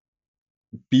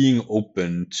being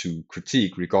open to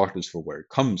critique, regardless for where it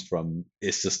comes from,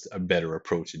 is just a better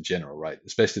approach in general, right?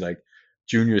 Especially like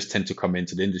juniors tend to come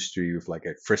into the industry with like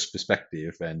a fresh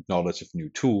perspective and knowledge of new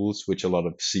tools, which a lot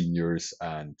of seniors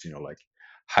and like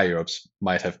higher ups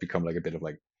might have become like a bit of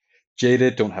like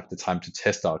jaded, don't have the time to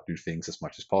test out new things as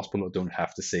much as possible, or don't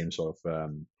have the same sort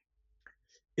of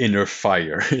inner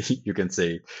fire, you can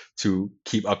say, to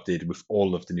keep updated with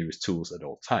all of the newest tools at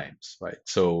all times, right?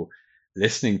 So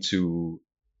listening to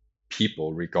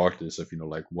people, regardless of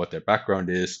like what their background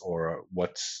is or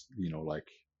what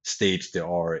like stage they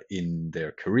are in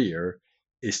their career,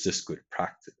 is just good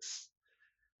practice.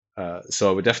 So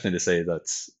I would definitely say that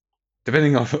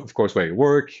depending on, of course, where you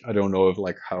work, I don't know if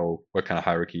like what kind of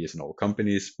hierarchy is in all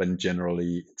companies, but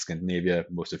generally in Scandinavia,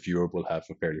 most of Europe will have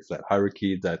a fairly flat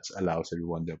hierarchy that allows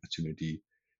everyone the opportunity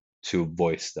to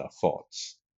voice their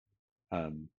thoughts,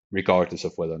 regardless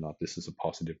of whether or not this is a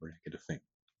positive or negative thing.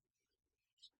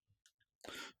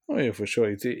 oh yeah, for sure.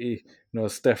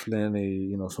 It's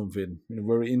definitely something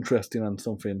very interesting and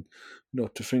something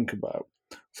to think about.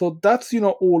 So that's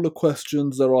all the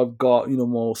questions that I've got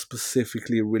more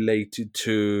specifically related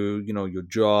to your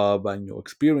job and your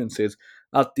experiences.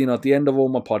 At the end of all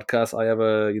my podcasts, I have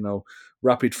a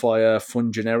rapid fire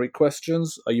fun generic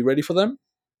questions. Are you ready for them?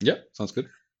 Yeah, sounds good.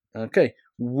 Okay.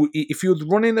 If you're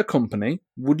running a company,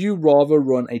 would you rather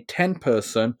run a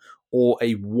 10-person or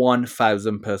a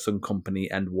 1,000-person company,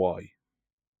 and why?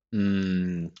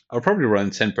 I'll probably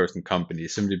run 10-person company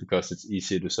simply because it's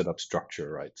easier to set up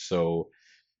structure, right? So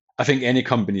I think any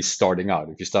company starting out,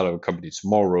 if you start out a company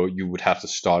tomorrow, you would have to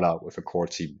start out with a core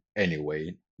team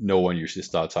anyway. No one usually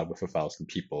starts out with 1,000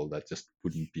 people. That just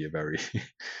wouldn't be a very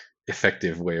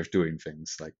effective way of doing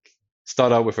things. Like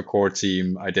start out with a core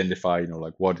team, identify,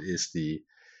 like what is the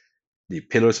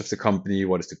pillars of the company,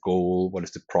 what is the goal, what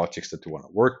is the projects that you want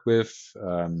to work with,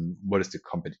 what is the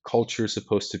company culture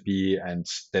supposed to be, and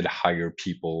then hire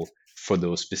people for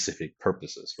those specific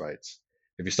purposes, right?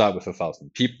 If you start with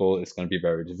 1,000 people, it's going to be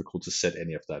very difficult to set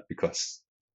any of that because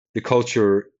the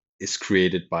culture is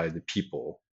created by the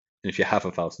people. And if you have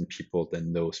 1,000 people,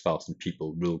 then those 1,000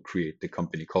 people will create the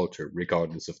company culture,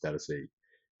 regardless if that is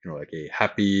like a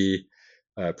happy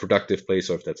a productive place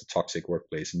or if that's a toxic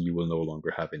workplace, and you will no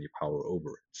longer have any power over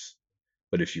it.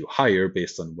 But if you hire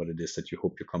based on what it is that you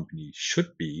hope your company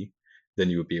should be, then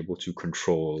you will be able to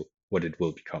control what it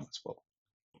will become as well.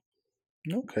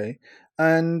 Okay.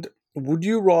 And would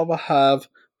you rather have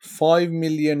 5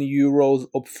 million euros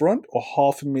upfront or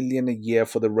half a million a year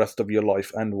for the rest of your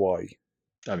life, and why?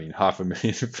 I mean, half a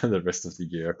million for the rest of the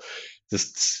year.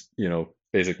 Just,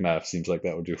 basic math seems like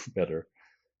that would do better.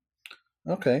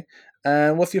 Okay.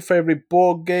 And what's your favorite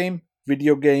board game,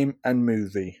 video game, and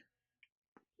movie?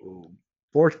 Ooh.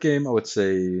 Board game, I would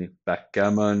say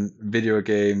backgammon. Video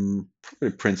game,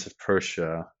 probably Prince of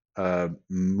Persia.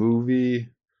 Movie,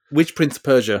 Which Prince of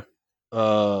Persia?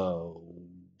 uh,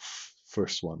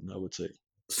 first one, I would say.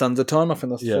 Sands of Time, I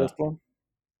think that's the Yeah, first one.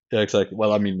 yeah, exactly.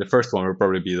 Well, I mean, the first one would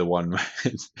probably be the one,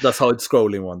 That's how it's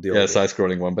scrolling one, the yeah, old one.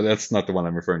 side-scrolling one, but that's not the one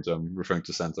I'm referring to. I'm referring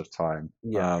to Sands of Time.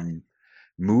 Yeah.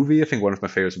 Movie, I think one of my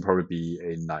favorites would probably be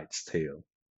A Knight's Tale.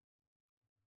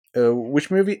 Which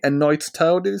movie? A Knight's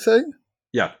Tale, did you say?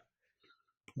 Yeah,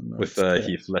 A with Knight's Tale.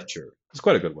 Heath Ledger. It's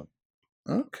quite a good one.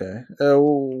 Okay.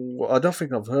 I don't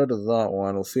think I've heard of that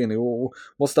one or seen it.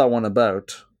 What's that one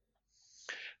about?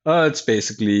 It's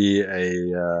basically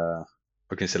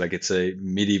what can I say, like it's a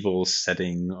medieval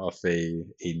setting of a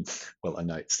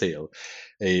knight's tale,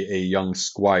 a young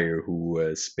squire who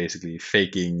is basically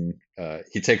faking.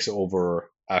 He takes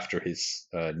over after his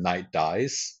knight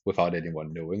dies without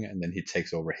anyone knowing, and then he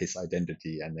takes over his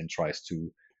identity and then tries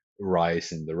to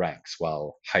rise in the ranks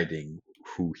while hiding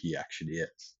who he actually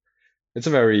is. It's a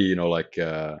very,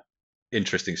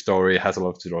 interesting story. It has a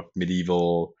lot of sort of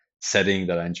medieval setting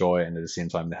that I enjoy, and at the same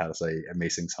time, it has a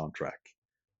amazing soundtrack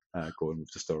going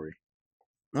with the story.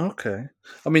 Okay.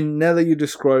 I mean, now that you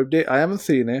described it, I haven't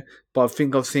seen it, but I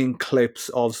think I've seen clips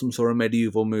of some sort of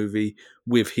medieval movie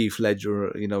with Heath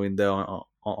Ledger, in there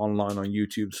online on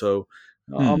YouTube. So,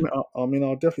 Hmm. I mean,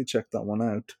 I'll definitely check that one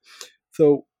out.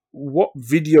 So, what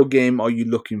video game are you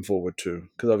looking forward to?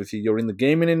 Because obviously you're in the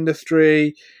gaming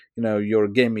industry, you're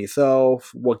a gamer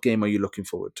yourself. What game are you looking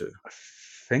forward to? I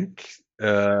think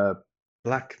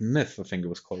Black Myth, I think it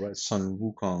was called, right? Sun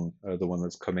Wukong, the one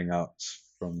that's coming out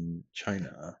from China.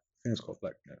 I think it's called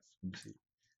Black Myth. Let me see.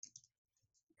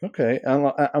 Okay, and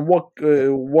Yeah.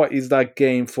 what is that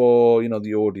game for?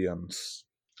 The audience.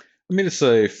 I mean, it's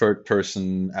a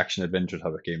third-person action adventure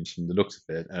type of games from the looks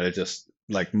of it, and it just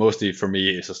like mostly for me,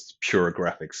 it's just pure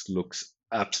graphics. Looks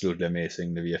absolutely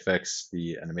amazing. The VFX,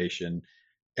 the animation,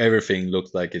 everything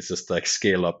looks like it's just like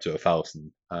scale up to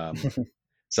 1,000.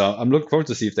 So I'm looking forward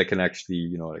to see if they can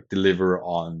actually, like deliver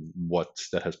on what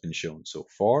that has been shown so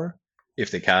far.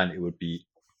 If they can, it would be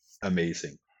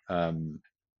amazing. Um,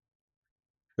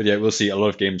 but yeah, we'll see. A lot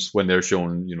of games when they're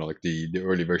shown, like the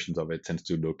early versions of it tends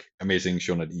to look amazing,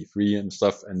 shown at E3 and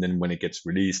stuff. And then when it gets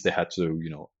released, they had to,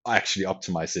 actually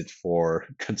optimize it for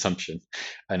consumption,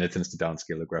 and it tends to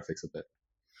downscale the graphics a bit.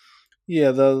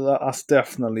 Yeah, that's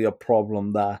definitely a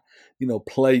problem that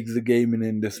plagues the gaming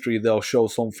industry. They'll show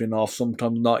something off,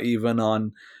 sometimes not even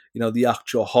on the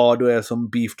actual hardware, some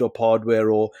beefed up hardware,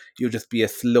 or you'll just be a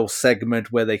little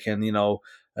segment where they can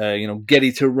get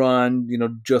it to run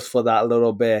just for that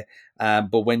little bit.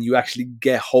 But when you actually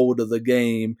get hold of the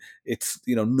game, it's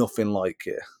nothing like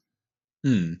it.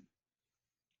 Hmm.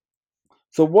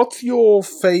 So, what's your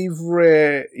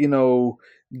favorite,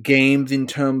 games in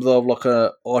terms of like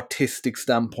a artistic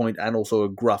standpoint and also a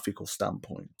graphical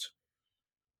standpoint?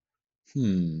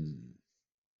 Hmm.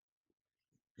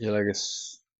 Yeah, like a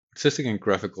artistic and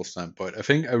graphical standpoint, I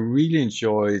think I really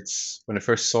enjoyed when I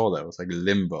first saw that. It was like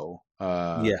Limbo.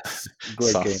 Yes,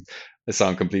 great Sound, game. I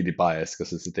sound completely biased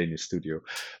because it's a Danish studio,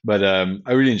 but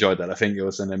I really enjoyed that. I think it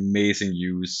was an amazing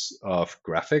use of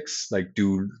graphics. Like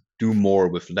do more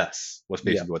with less was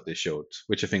Yeah, basically what they showed,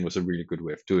 which I think was a really good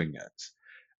way of doing it.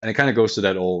 And it kind of goes to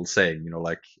that old saying,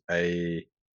 like a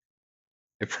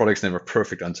product's never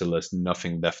perfect until there's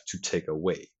nothing left to take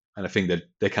away. And I think that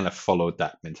they kind of followed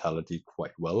that mentality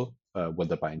quite well,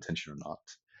 whether by intention or not.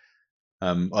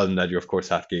 Other than that, you of course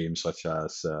have games such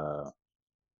as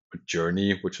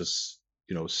Journey, which was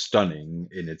stunning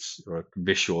in its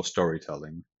visual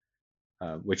storytelling,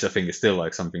 which I think is still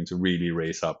like something to really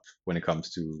raise up when it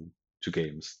comes to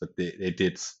games. That they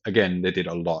did again, they did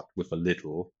a lot with a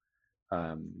little,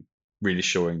 um, really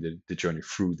showing the journey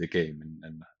through the game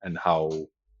and how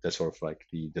that sort of like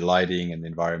the lighting and the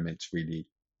environment really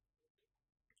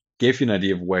gave you an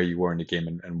idea of where you were in the game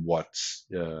and what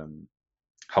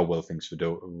how well things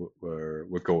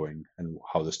were going and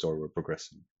how the story were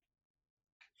progressing.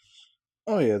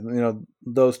 oh yeah,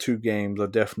 those two games are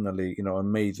definitely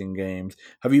amazing games.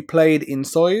 Have you played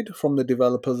Inside from the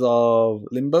developers of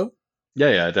Limbo?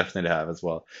 Yeah, I definitely have as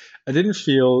well. I didn't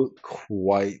feel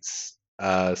quite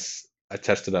as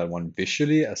attached to that one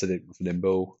visually as I did with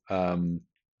Limbo.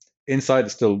 Inside, it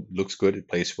still looks good. It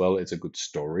plays well. It's a good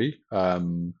story.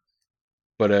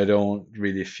 But I don't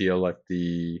really feel like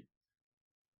they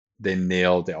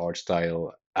nailed the art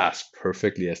style as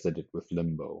perfectly as they did with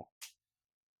Limbo.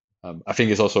 I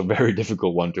think it's also a very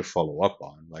difficult one to follow up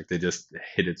on. Like they just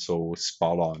hit it so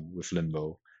spot on with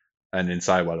Limbo, and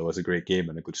Inside, while it was a great game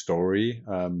and a good story,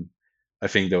 I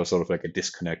think there was sort of like a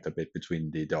disconnect a bit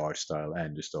between the art style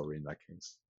and the story in that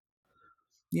case.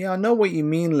 Yeah, I know what you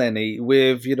mean, Lenny.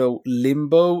 With,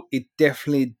 Limbo, it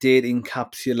definitely did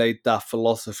encapsulate that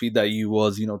philosophy that you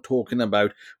was, talking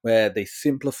about, where they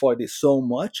simplified it so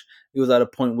much. It was at a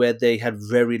point where they had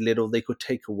very little they could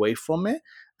take away from it.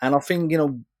 And I think,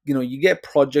 you get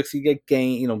projects, you get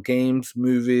games,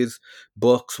 movies,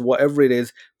 books, whatever it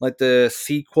is, like the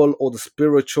sequel or the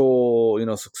spiritual,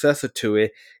 successor to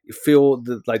it. You feel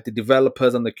that like the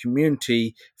developers and the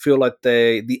community feel like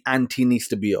the ante needs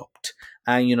to be upped,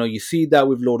 and you see that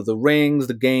with Lord of the Rings,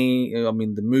 the game. I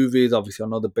mean, the movies. Obviously, I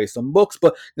know they're based on books,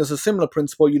 but there's a similar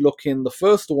principle. You look in the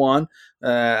first one,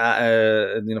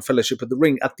 Fellowship of the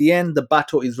Ring. At the end, the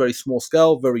battle is very small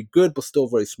scale, very good, but still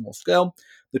very small scale.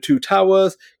 The Two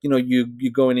Towers.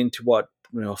 You're going into what,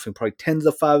 I think probably tens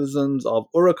of thousands of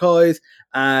Urukais,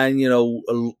 and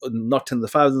not tens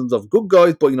of thousands of good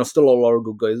guys, but still a lot of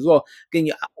good guys as well. Again,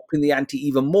 you're upping the ante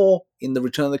even more in the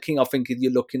Return of the King. I think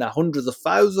you're looking at hundreds of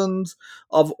thousands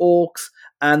of orcs,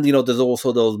 and there's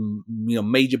also those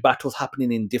major battles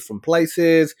happening in different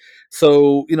places.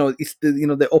 So it's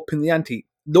they're up in the ante.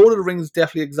 Lord of the Rings is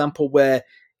definitely an example where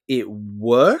it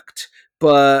worked,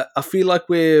 but I feel like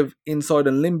with Inside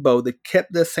and Limbo, they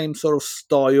kept their same sort of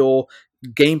style,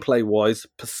 gameplay wise,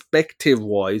 perspective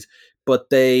wise, but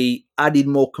they added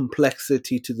more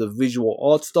complexity to the visual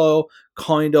art style,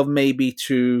 kind of maybe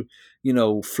to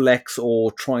flex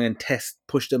or try and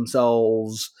push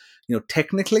themselves,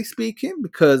 technically speaking,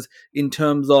 because in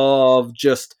terms of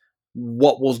just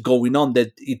what was going on,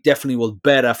 that it definitely was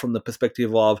better from the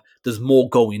perspective of there's more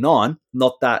going on.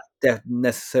 Not that that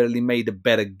necessarily made a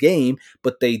better game,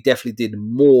 but they definitely did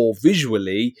more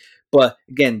visually. But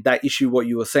again, that issue, what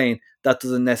you were saying, that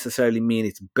doesn't necessarily mean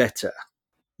it's better.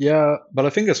 Yeah, but I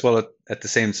think as well at the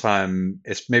same time,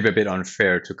 it's maybe a bit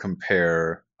unfair to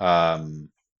compare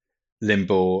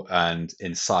Limbo and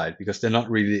Inside because they're not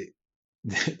really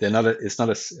they're not a, it's not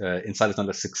a Inside is not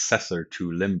a successor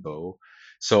to Limbo.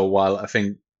 So while I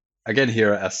think again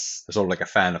here as sort of like a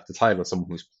fan of the title, someone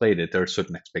who's played it, there are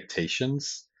certain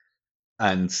expectations,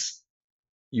 and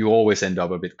you always end up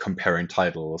a bit comparing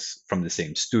titles from the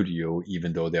same studio,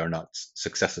 even though they are not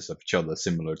successors of each other,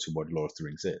 similar to what Lord of the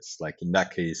Rings is. Like in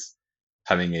that case,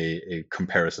 having a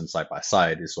comparison side by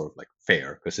side is sort of like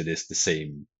fair because it is the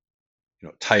same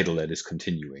title that is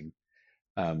continuing.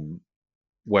 Um,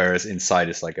 Whereas Inside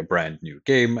is like a brand new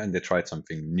game, and they tried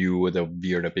something new. They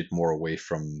veered a bit more away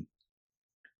from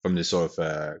this sort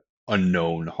of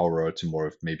unknown horror to more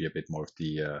of maybe a bit more of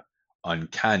the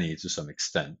uncanny to some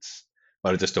extent.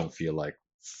 But I just don't feel like,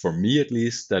 for me at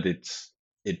least, that it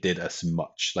did as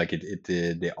much. Like it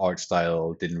the art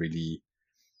style didn't really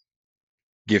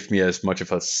give me as much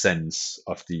of a sense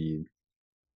of the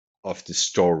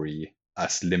story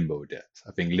as Limbo did.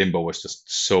 I think Limbo was just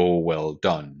so well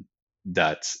done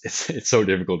that it's so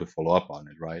difficult to follow up on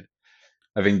it, right?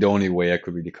 I think the only way I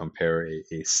could really compare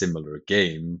a similar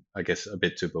game, I guess a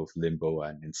bit to both Limbo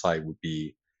and Inside, would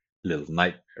be Little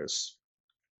Nightmares,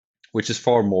 which is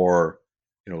far more,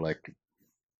 like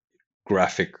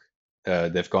graphic.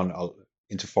 They've gone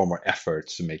into far more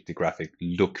efforts to make the graphic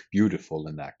look beautiful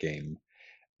in that game.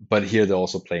 But here they're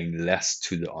also playing less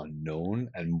to the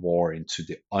unknown and more into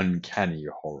the uncanny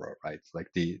horror, right? Like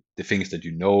the things that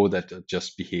that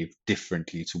just behave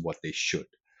differently to what they should.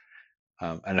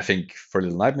 And I think for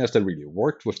Little Nightmares, that really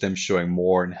worked with them showing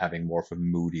more and having more of a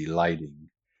moody lighting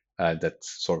that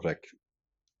sort of like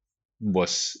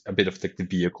was a bit of like the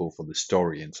vehicle for the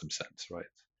story in some sense, right?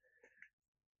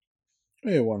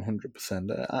 Yeah,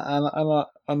 100%.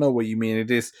 I know what you mean.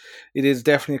 It is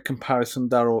definitely a comparison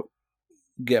that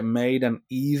get made, and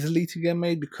easily to get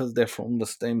made, because they're from the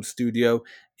same studio.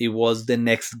 It was the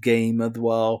next game as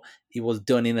well. It was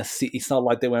done in it's not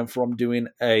like they went from doing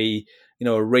a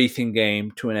racing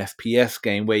game to an FPS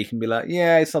game where you can be like,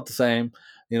 yeah, it's not the same.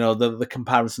 The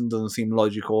comparison doesn't seem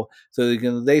logical. So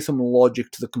there's some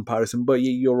logic to the comparison, but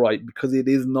you're right, because it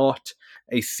is not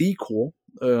a sequel,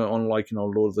 unlike the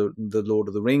Lord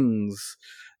of the Rings,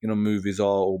 movies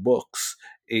or books.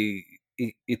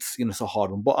 It's it's a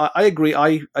hard one, but I agree.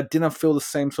 I didn't feel the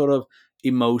same sort of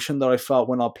emotion that I felt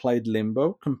when I played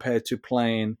Limbo compared to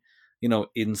playing,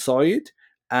 Inside.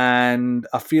 And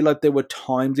I feel like there were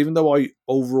times, even though I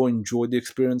overall enjoyed the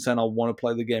experience and I want to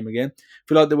play the game again, I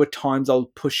feel like there were times I was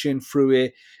pushing through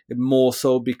it more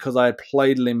so because I had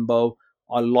played Limbo.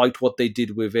 I liked what they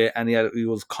did with it, and it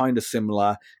was kind of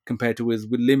similar compared to with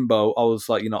Limbo. I was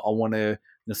like, I want to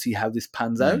see how this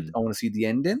pans out. Mm. I want to see the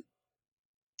ending.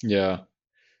 Yeah.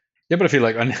 Yeah, but I feel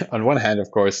like on one hand,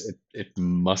 of course, it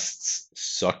must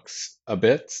sucks a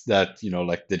bit that,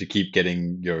 like that you keep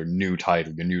getting your new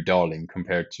title, your new darling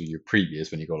compared to your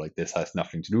previous when you go like this has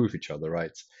nothing to do with each other,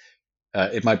 right?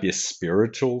 It might be a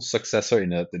spiritual successor in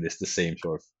that it is the same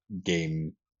sort of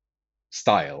game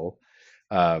style,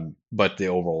 but the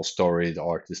overall story, the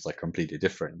art is like completely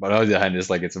different. But on the other hand, it's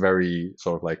like it's a very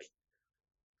sort of like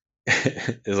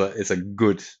it's a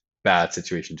good bad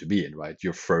situation to be in, right?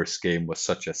 Your first game was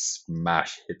such a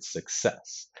smash hit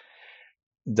success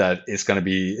that it's going to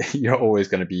be you're always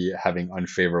going to be having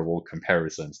unfavorable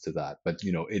comparisons to that, but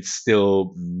it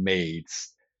still made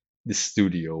the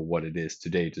studio what it is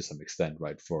today to some extent,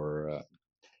 right? For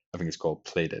I think it's called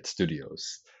Playdead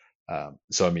Studios.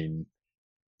 So I mean,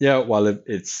 yeah, while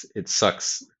it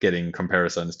sucks getting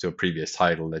comparisons to a previous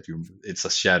title that it's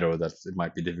a shadow that it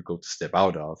might be difficult to step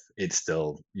out of, it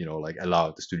still, like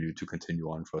allowed the studio to continue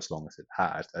on for as long as it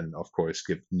had, and of course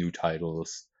give new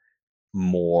titles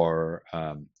more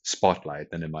spotlight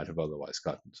than it might have otherwise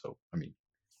gotten. So I mean,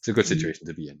 it's a good situation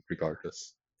to be in,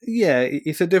 regardless. Yeah,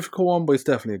 it's a difficult one, but it's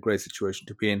definitely a great situation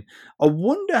to be in. I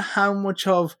wonder how much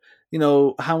of,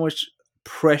 how much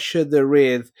pressure there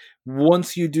is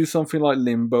once you do something like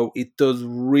Limbo. It does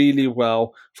really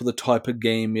well for the type of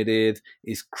game it is.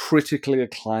 It's critically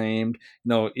acclaimed.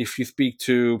 If you speak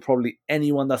to probably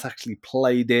anyone that's actually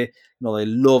played it, they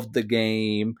love the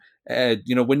game.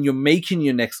 When you're making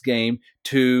your next game,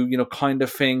 to, kind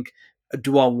of think,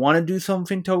 do I want to do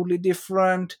something totally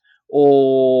different?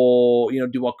 Or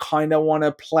do I kind of want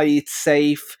to play it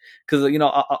safe? Because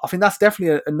I think that's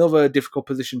definitely another difficult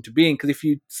position to be in. Because if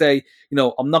you say,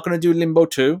 I'm not going to do Limbo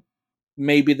 2,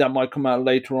 maybe that might come out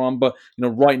later on, but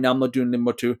right now I'm not doing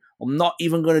Limbo 2. I'm not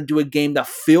even going to do a game that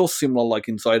feels similar like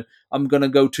Inside. I'm going to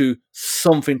go to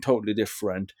something totally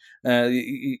different,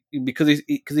 because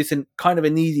it's kind of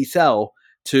an easy sell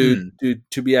Mm.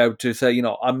 to be able to say,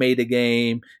 I made a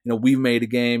game, we've made a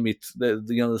game. It's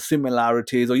the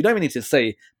similarities, or you don't even need to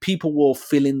say. People will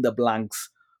fill in the blanks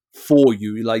for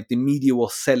you. Like the media will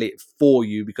sell it for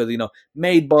you because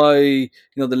made by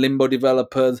the Limbo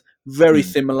developers, very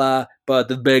Mm. similar, but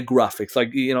the big graphics.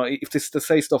 Like if it's to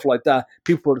say stuff like that,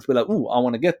 people will just be like, "Ooh, I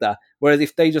want to get that." Whereas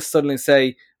if they just suddenly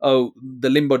say, "Oh,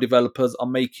 the Limbo developers are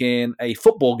making a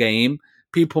football game,"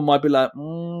 people might be like,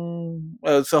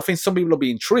 so I think some people will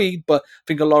be intrigued, but I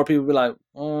think a lot of people will be like,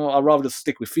 oh, I'd rather just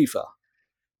stick with FIFA.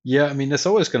 Yeah, I mean, there's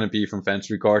always going to be from fans,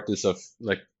 regardless of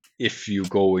like if you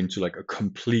go into like a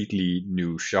completely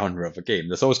new genre of a game.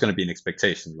 There's always going to be an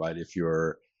expectation, right? If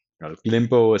you're, like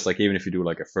Limbo is like even if you do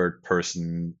like a third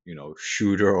person,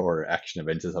 shooter or action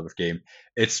adventure type of game,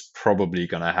 it's probably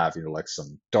going to have like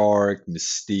some dark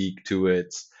mystique to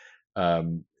it,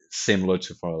 similar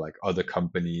to for like other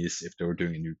companies. If they were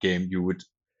doing a new game, you would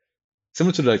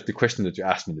similar to like the question that you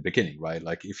asked me in the beginning, right?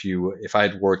 Like if I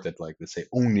had worked at like let's say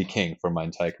only King for my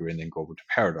entire career and then go over to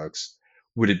Paradox,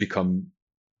 would it become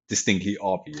distinctly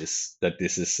obvious that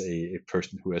this is a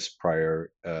person who has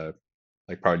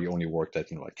like probably only worked at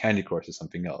like Candy Crush or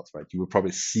something else, right? You would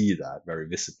probably see that very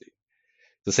visibly.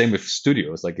 The same with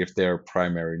studios, like if their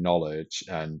primary knowledge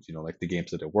and like the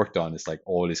games that they worked on is like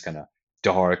all these kind of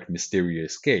dark,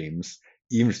 mysterious games,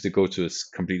 even if they go to a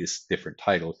completely different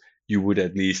title, you would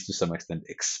at least to some extent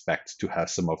expect to have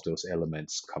some of those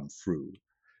elements come through.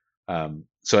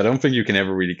 So I don't think you can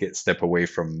ever really step away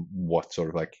from what sort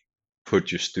of like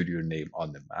put your studio name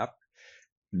on the map,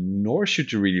 nor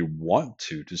should you really want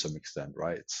to some extent,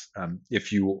 right?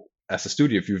 If you, as a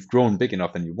studio, if you've grown big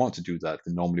enough and you want to do that,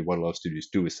 then normally what a lot of studios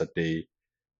do is that they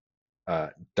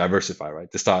diversify,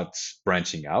 right? They start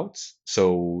branching out.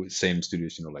 So same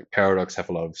studios, like Paradox have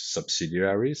a lot of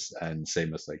subsidiaries, and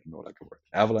same as like like I worked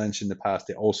at Avalanche in the past,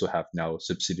 they also have now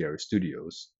subsidiary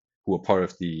studios who are part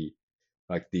of the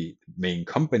main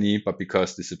company, but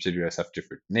because the subsidiaries have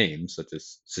different names, such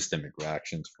as Systemic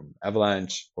Reactions from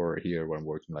Avalanche, or here when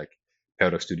working like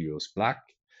Paradox Studios Black,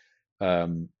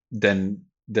 then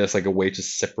there's like a way to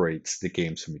separate the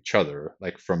games from each other,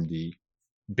 like from the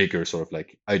bigger sort of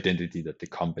like identity that the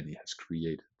company has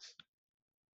created.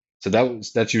 So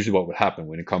that's usually what would happen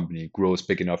when a company grows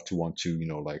big enough to want to,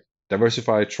 like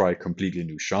diversify, try completely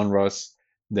new genres.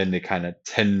 Then they kind of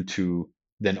tend to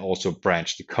then also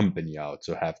branch the company out.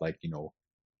 So have like,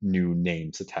 new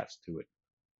names attached to it.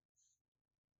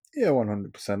 Yeah,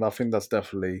 100%. I think that's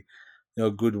definitely a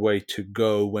good way to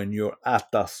go when you're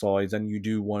at that size and you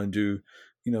do want to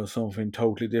do something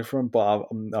totally different. But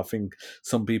I think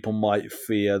some people might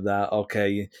fear that,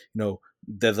 okay,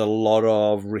 there's a lot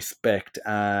of respect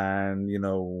and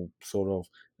sort of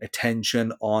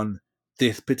attention on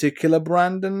this particular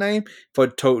brand and name. If I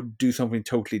do something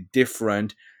totally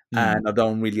different and Hmm. I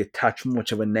don't really attach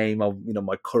much of a name of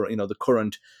my current the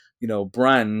current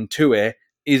brand to it,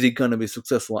 is it going to be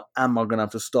successful? Am I going to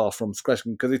have to start from scratch?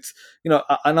 Because it's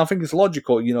and I think it's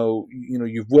logical.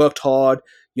 You've worked hard.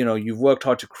 You've worked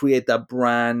hard to create that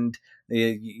brand.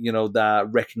 That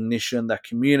recognition, that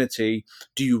community.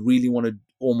 Do you really want to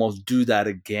almost do that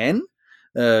again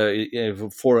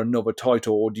for another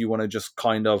title, or do you want to just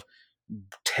kind of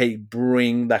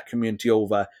bring that community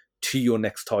over to your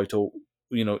next title?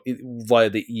 Via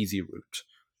the easy route.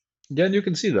 Yeah, and you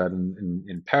can see that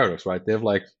in Paradox, right? They've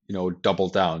like,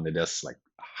 doubled down. They're just like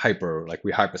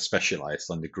we hyper specialized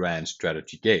on the grand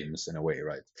strategy games in a way,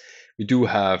 right? We do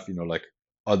have, like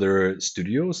other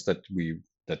studios that we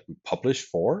publish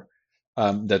for,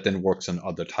 that then works on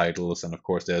other titles. And of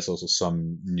course, there's also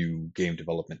some new game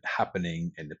development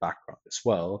happening in the background as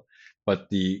well.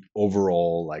 But the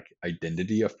overall like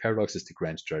identity of Paradox is the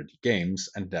grand strategy games,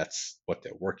 and that's what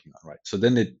they're working on, right? So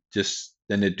then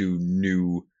they do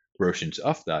new versions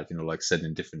of that, like set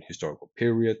in different historical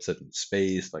periods, set in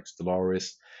space, like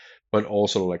Stellaris, but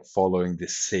also like following the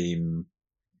same,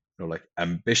 like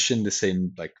ambition, the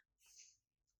same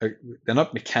uh, they're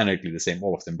not mechanically the same,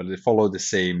 all of them, but they follow the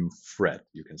same thread,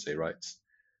 you can say, right?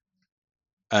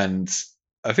 And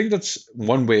I think that's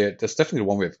definitely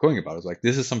one way of going about it. Like,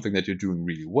 this is something that you're doing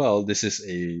really well. This is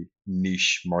a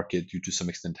niche market you to some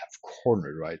extent have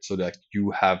cornered, right? So that you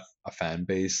have a fan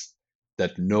base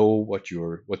that know what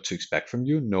to expect from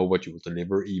you, know what you will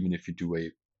deliver, even if you do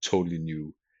a totally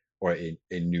new or a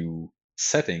new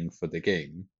setting for the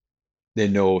game. They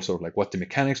know sort of like what the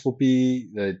mechanics will be.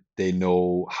 That they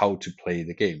know how to play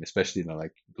the game, especially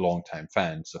like longtime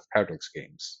fans of Paradox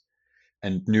games.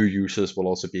 And new users will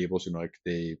also be able to like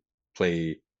they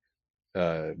play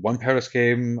one Paris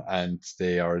game, and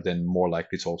they are then more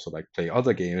likely to also like play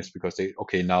other games because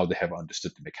now they have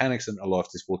understood the mechanics, and a lot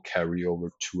of this will carry over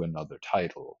to another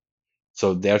title.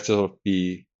 So they're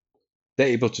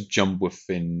able to jump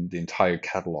within the entire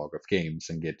catalog of games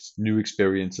and get new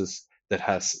experiences that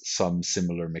has some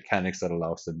similar mechanics that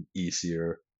allows them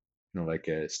easier, like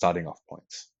starting off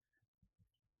points.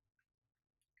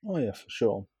 Oh yeah, for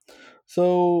sure.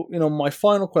 So, my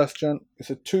final question is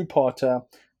a two-parter.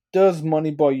 Does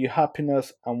money buy you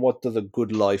happiness, and what does a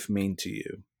good life mean to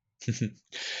you?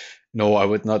 No, I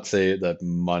would not say that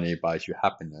money buys you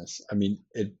happiness. I mean,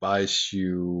 it buys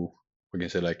you, we can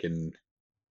say, like in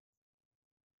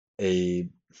a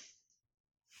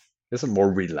it's a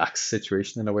more relaxed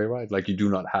situation in a way, right? Like you do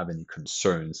not have any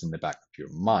concerns in the back of your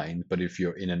mind, but if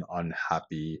you're in an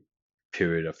unhappy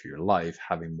period of your life,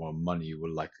 having more money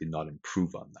will likely not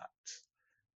improve on that.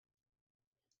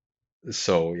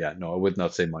 So yeah, no, I would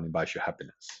not say money buys you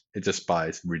happiness. It just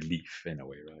buys relief in a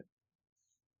way,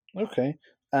 right? Okay.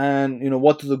 And,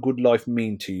 what does a good life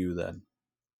mean to you then?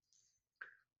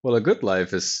 Well, a good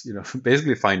life is,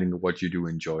 basically finding what you do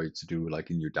enjoy to do, like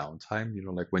in your downtime.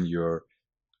 Like when you're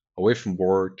away from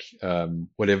work,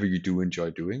 whatever you do enjoy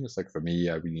doing. It's like for me,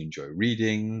 I really enjoy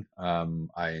reading.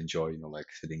 I enjoy, like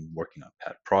sitting, working on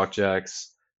pet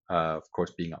projects. Of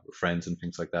course, being out with friends and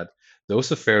things like that. Those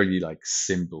are fairly like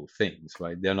simple things,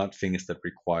 right? They're not things that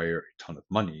require a ton of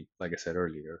money, like I said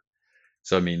earlier.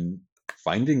 So, I mean,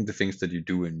 finding the things that you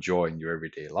do enjoy in your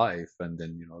everyday life and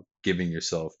then, giving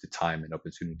yourself the time and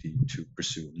opportunity to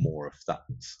pursue more of that.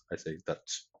 I think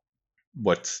that's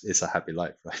what is a happy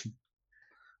life, right?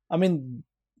 I mean,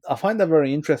 I find that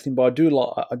very interesting, but I do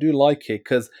like it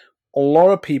because a lot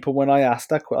of people, when I ask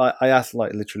I ask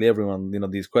like literally everyone,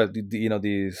 these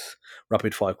these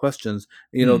rapid fire questions.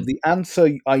 Hmm. The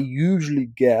answer I usually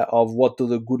get of what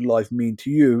does a good life mean to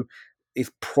you is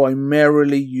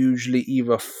primarily usually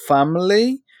either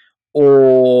family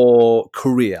or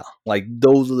career. Like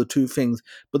those are the two things.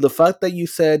 But the fact that you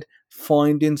said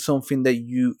finding something that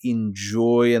you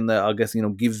enjoy and that I guess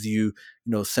gives you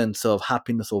sense of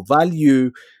happiness or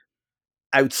value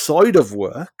outside of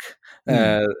work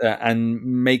Hmm. and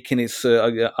making it so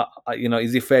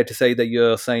is it fair to say that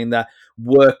you're saying that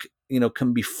work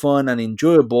can be fun and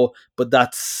enjoyable, but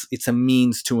it's a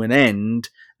means to an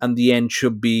end, and the end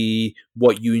should be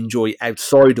what you enjoy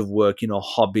outside of work,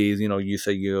 hobbies, you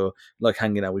say you're like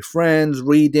hanging out with friends,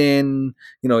 reading,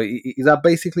 is that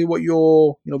basically what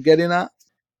you're getting at?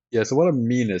 Yeah, so what I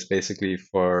mean is basically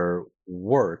for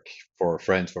work, for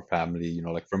friends, for family,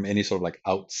 like from any sort of like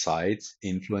outside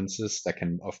influences that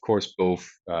can, of course, both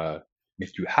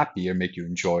make you happier, make you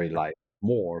enjoy life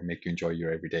more, make you enjoy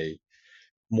your everyday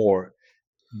more.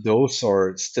 Those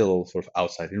are still sort of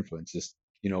outside influences.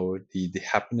 The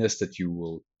happiness that you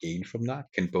will gain from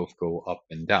that can both go up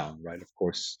and down, right? Of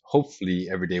course, hopefully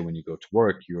every day when you go to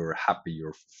work, you're happy,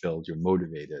 you're fulfilled, you're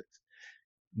motivated.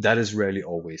 That is rarely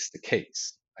always the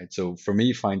case, right? So for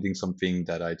me, finding something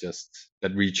that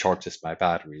recharges my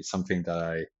battery, something that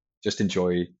I just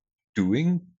enjoy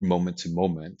doing moment to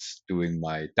moment, doing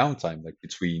my downtime, like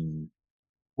between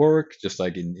work, just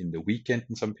like in the weekend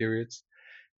in some periods,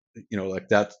 like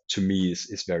that to me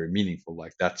is very meaningful.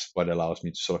 Like that's what allows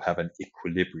me to sort of have an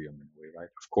equilibrium in a way, right?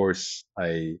 Of course,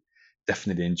 I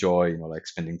definitely enjoy, like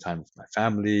spending time with my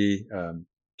family.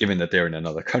 Given that they're in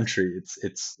another country,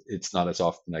 it's not as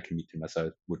often I can meet them as I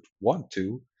would want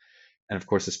to. And of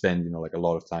course, I spend, like a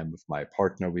lot of time with my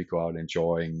partner. We go out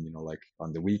enjoying, like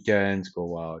on the weekends,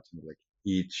 go out, like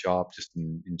eat, shop, just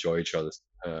enjoy each other's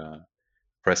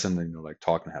present, and like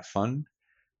talk and have fun.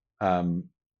 Um,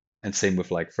 and same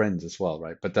with like friends as well,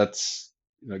 right? But that's,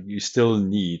 you still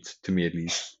need, to me at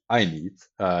least, I need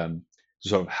to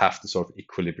sort of have the sort of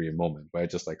equilibrium moment where I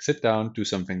just like sit down, do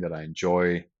something that I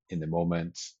enjoy in the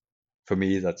moment. For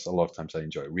me, that's a lot of times I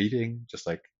enjoy reading, just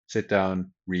like sit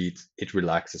down, read. It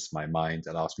relaxes my mind,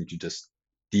 allows me to just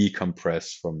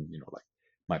decompress from, like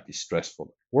might be stressful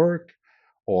at work,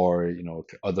 or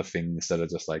other things that I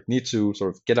just like need to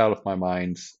sort of get out of my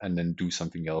mind and then do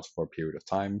something else for a period of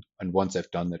time. And once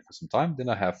I've done that for some time, then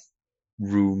I have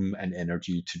room and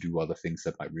energy to do other things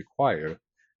that might require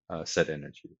said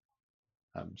energy.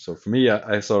 So for me,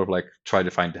 I sort of like try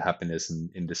to find the happiness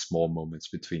in the small moments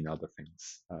between other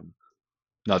things.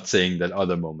 Not saying that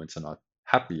other moments are not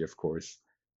happy, of course,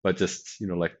 but just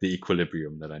like the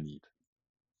equilibrium that I need.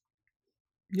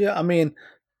 Yeah, I mean,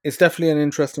 it's definitely an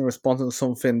interesting response and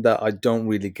something that I don't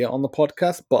really get on the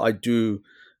podcast, but I do,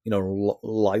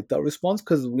 like that response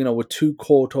because we're too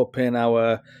caught up in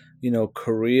our,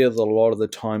 careers a lot of the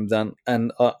times,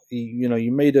 and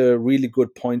you made a really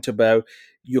good point about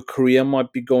your career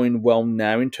might be going well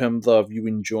now in terms of you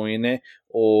enjoying it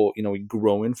or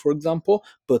growing, for example,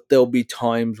 but there'll be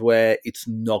times where it's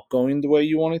not going the way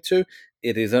you want it to.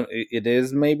 It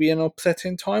is maybe an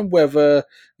upsetting time, whether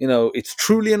it's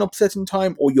truly an upsetting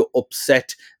time or you're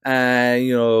upset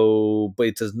and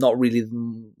but there's not really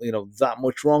that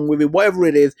much wrong with it, whatever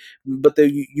it is. But there,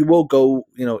 you will go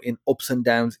in ups and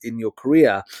downs in your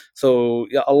career. So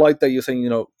yeah, I like that you're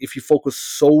saying if you focus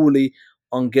solely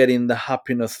on getting the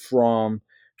happiness from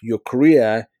your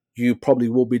career, you probably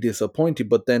will be disappointed,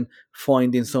 but then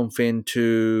finding something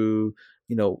to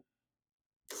you know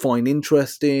find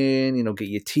interesting, get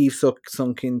your teeth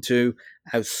sunk into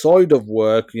outside of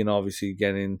work, obviously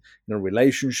getting,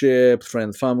 relationships,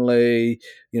 friends, family,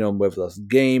 whether that's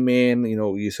gaming,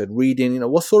 you said reading,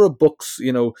 what sort of books,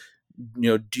 do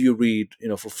you read,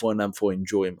 for fun and for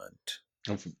enjoyment?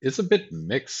 It's a bit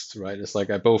mixed, right? It's like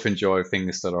I both enjoy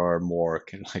things that are more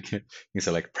like things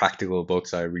are like practical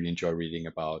books. I really enjoy reading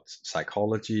about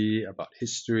psychology, about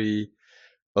history.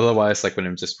 Otherwise, like when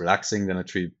I'm just relaxing, then I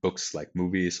treat books like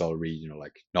movies. I'll read,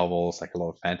 like novels, like a lot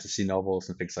of fantasy novels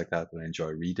and things like that that I enjoy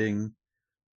reading.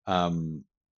 Um,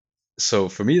 so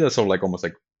for me, that's sort of like almost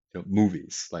like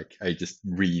movies. Like I just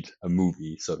read a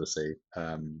movie, so to say,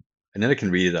 and then I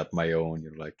can read it at my own,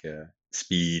 like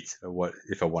speed. Or what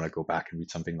if I want to go back and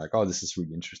read something like, oh, this is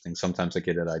really interesting. Sometimes I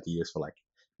get at ideas for like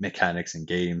mechanics in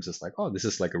games. It's like, oh, this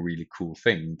is like a really cool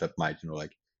thing that might,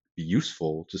 like be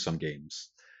useful to some games.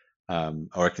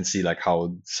 Or I can see like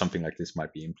how something like this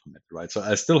might be implemented, right? So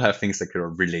I still have things that can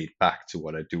relate back to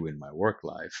what I do in my work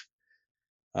life.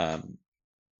 Um,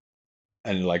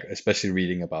 and like especially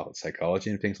reading about psychology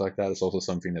and things like that is also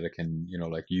something that I can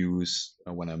like use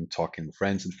when I'm talking with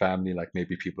friends and family. Like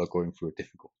maybe people are going through a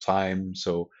difficult time,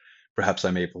 so perhaps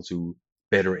I'm able to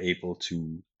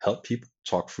help people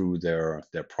talk through their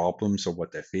problems or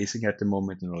what they're facing at the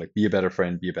moment. Like be a better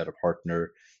friend, be a better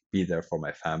partner, be there for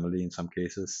my family in some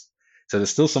cases. So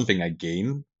there's still something I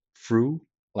gain through,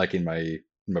 like in my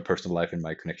personal life, in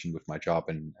my connection with my job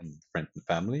and friends and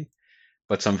family,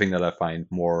 but something that I find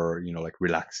more, like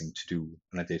relaxing to do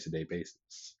on a day-to-day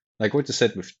basis. Like what you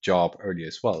said with job earlier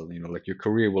as well, like your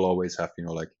career will always have,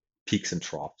 like peaks and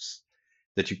troughs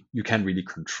that you can't really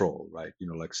control, right?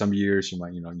 Like some years you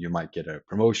might get a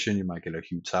promotion, you might get a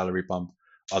huge salary bump.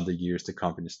 Other years the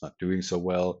company's not doing so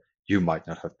well. You might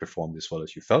not have performed as well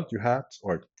as you felt you had,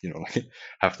 or like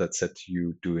have that set to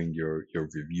you doing your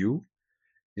review.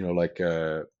 Like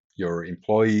your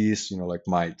employees, like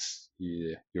might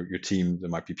yeah, your team,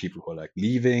 there might be people who are like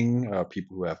leaving,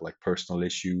 people who have like personal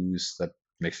issues that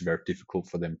makes it very difficult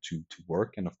for them to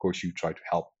work. And of course, you try to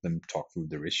help them talk through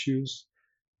their issues.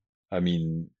 I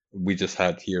mean, we just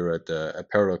had here at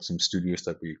Paradox some studios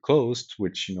that we closed,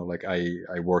 which like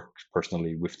I work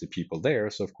personally with the people there,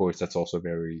 so of course that's also a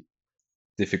very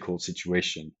difficult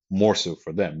situation, more so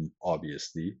for them,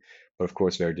 obviously, but of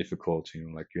course very difficult.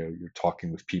 Like you're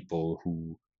talking with people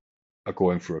who are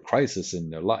going through a crisis in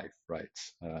their life, right?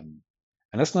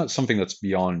 And that's not something that's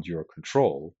beyond your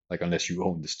control, like unless you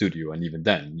own the studio, and even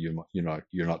then,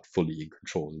 you're not fully in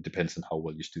control. It depends on how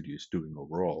well your studio is doing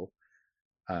overall.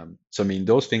 So I mean,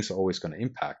 those things are always going to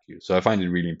impact you. So I find it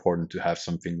really important to have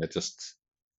something that just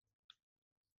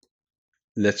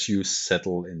lets you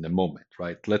settle in the moment,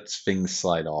 right? Lets things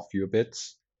slide off you a bit.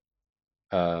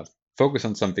 Uh, Focus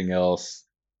on something else.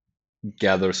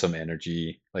 Gather some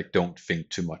energy. Like, don't think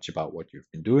too much about what you've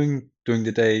been doing during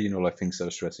the day. Like things that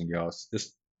are stressing you out.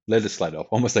 Just let it slide off.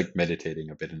 Almost like meditating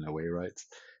a bit in a way, right?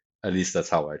 At least that's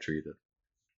how I treat it.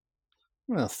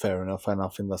 Well, fair enough, and I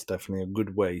think that's definitely a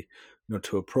good way,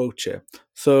 to approach it.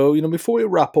 So, before we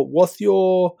wrap up, what's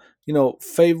your,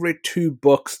 favorite two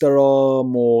books that are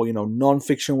more,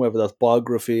 non-fiction, whether that's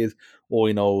biographies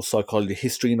or, psychology,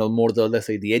 history, more the, let's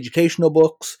say, the educational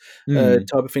books, Hmm.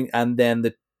 type of thing, and then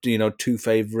the, two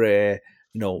favorite,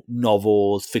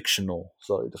 novels, fictional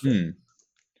side of thing. Hmm.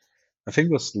 I think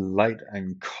it was Light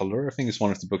and Color. I think it's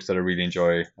one of the books that I really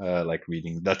enjoy, like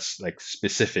reading. That's like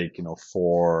specific,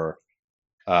 for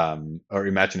or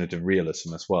imaginative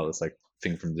realism as well. It's like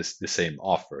thing from the same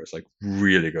author. It's like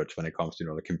really good when it comes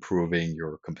to like improving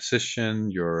your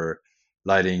composition, your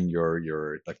lighting,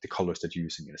 your like the colors that you're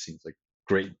using in a scene. It's like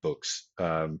great books,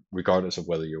 regardless of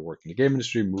whether you're working in the game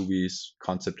industry, movies,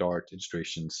 concept art,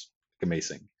 illustrations. Like,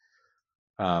 amazing.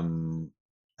 Um,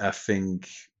 I think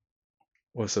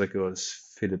was like it was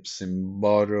Philip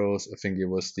Zimbardo's. I think it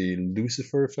was the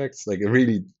Lucifer Effects, like a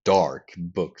really dark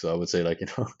book. So I would say, like,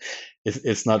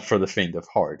 it's not for the faint of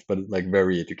heart, but like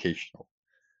very educational.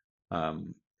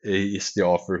 He's the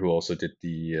author who also did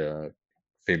the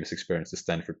famous experience, the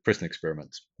Stanford Prison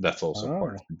Experiment. That's also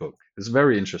part of Oh. the book. It's a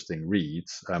very interesting read,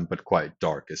 but quite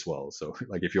dark as well. So,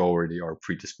 like, if you already are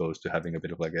predisposed to having a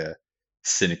bit of like a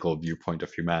cynical viewpoint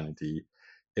of humanity,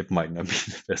 it might not be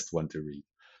the best one to read.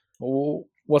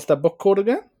 What's that book called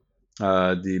again?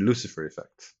 The Lucifer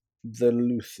Effect. The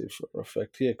Lucifer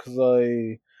Effect. Yeah, because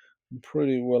I'm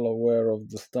pretty well aware of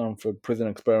the Stanford Prison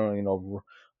Experiment.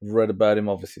 I've read about him,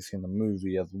 obviously seen the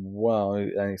movie as well,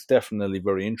 and it's definitely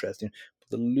very interesting.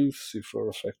 But the Lucifer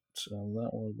Effect, that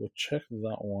one, we'll check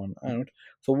that one out.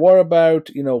 So, what about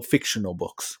fictional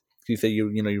books? You say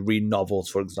you read novels,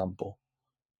 for example.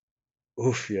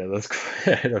 Oof, yeah, that's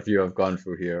quite a few I've gone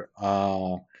through here.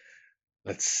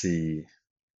 Let's see.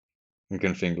 I'm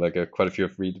gonna think like quite a few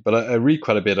I've read, but I read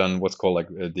quite a bit on what's called like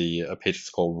the a page that's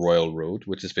called Royal Road,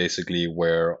 which is basically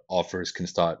where authors can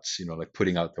start, like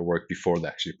putting out their work before they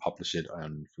actually publish it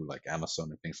on through like Amazon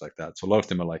and things like that. So a lot of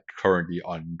them are like currently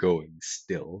ongoing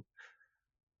still.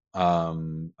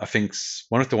 I think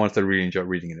one of the ones that I really enjoyed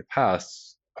reading in the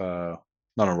past, not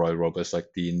on Royal Road, but it's like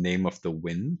The Name of the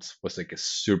Wind was like a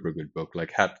super good book.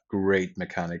 Like had great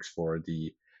mechanics for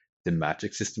the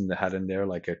magic system they had in there,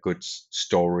 like a good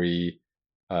story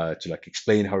to like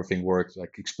explain how everything works,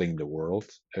 like explain the world.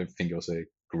 I think it was a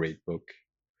great book.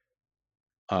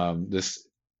 There's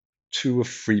two or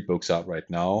three books out right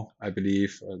now, I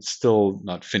believe. Still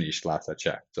not finished last I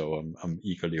checked, so I'm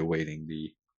eagerly awaiting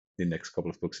the next couple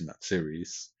of books in that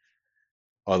series.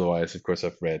 Otherwise, of course,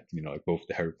 I've read, like both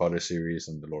the Harry Potter series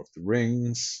and the Lord of the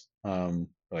Rings.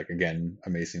 Like again,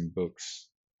 amazing books.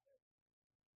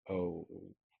 Oh,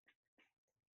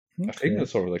 I think Okay.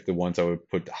 that's sort of like the ones I would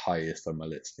put the highest on my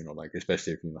list. Like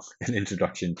especially if an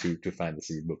introduction to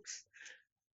fantasy books.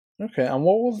 Okay, and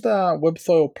what was that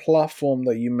website or platform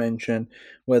that you mentioned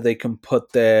where they can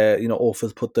put their,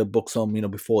 authors put their books on,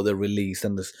 before they're released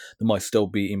and they might still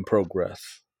be in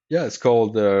progress? Yeah, it's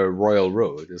called Royal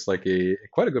Road. It's like a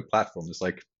quite a good platform. It's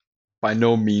like by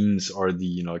no means are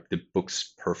the like the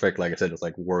books perfect. Like I said, it's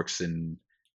like works in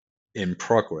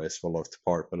progress for a lot of the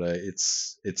part, but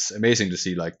it's amazing to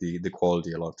see like the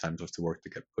quality a lot of times of the work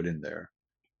that get put in there.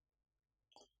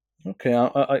 Okay,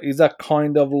 is that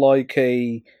kind of like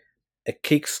a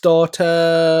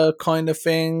Kickstarter kind of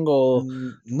thing, or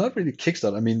Not really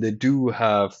Kickstarter. I mean, they do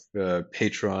have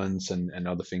patrons and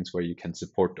other things where you can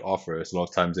support the authors. A lot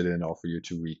of times they didn't offer you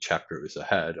to read chapters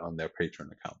ahead on their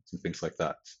Patreon accounts and things like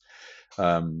that.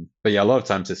 But yeah, a lot of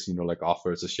times it's like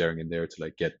authors are sharing in there to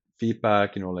like get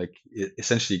feedback, like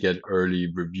essentially get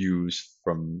early reviews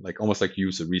from like almost like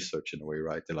user research in a way,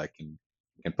 right? They like can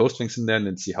post things in there and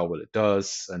then see how well it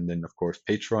does. And then of course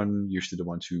Patreon, usually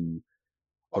the ones who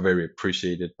are very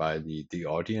appreciated by the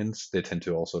audience. They tend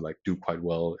to also like do quite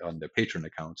well on their Patreon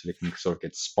account, so they can sort of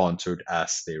get sponsored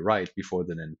as they write before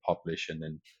they then publish, and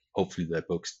then hopefully their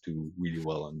books do really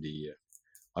well on the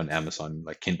on Amazon,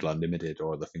 like Kindle Unlimited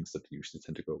or the things that they usually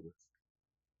tend to go with.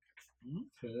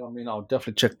 Okay, I mean, I'll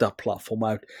definitely check that platform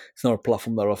out. It's not a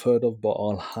platform that I've heard of, but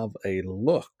I'll have a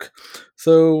look.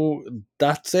 So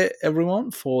that's it,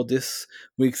 everyone, for this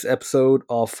week's episode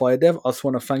of FireDEV. I just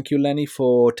want to thank you, Lenny,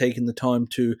 for taking the time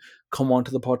to come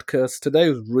onto the podcast today.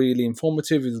 It was really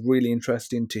informative. It was really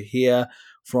interesting to hear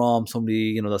from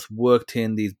somebody that's worked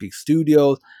in these big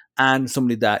studios and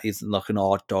somebody that is like an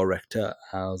art director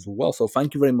as well. So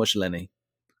thank you very much, Lenny.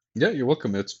 Yeah, you're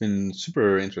welcome. It's been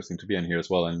super interesting to be on here as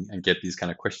well and get these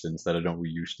kind of questions that I don't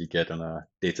usually get on a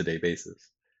day-to-day basis.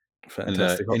 And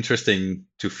Fantastic. interesting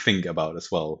to think about as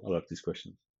well, a lot of these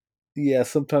questions. Yeah,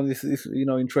 sometimes it's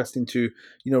interesting to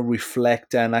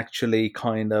reflect and actually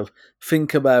kind of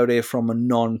think about it from a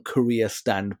non-career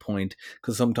standpoint,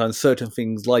 because sometimes certain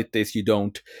things like this you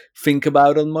don't think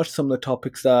about as much, some of the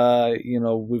topics that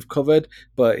we've covered,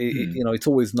 but Hmm. it's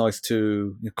always nice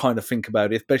to kind of think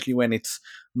about it, especially when it's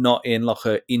not in like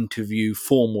a interview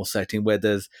formal setting where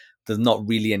there's not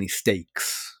really any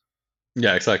stakes.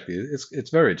 Yeah, exactly.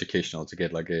 It's very educational to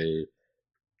get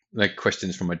like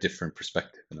questions from a different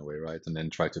perspective in a way, right? And then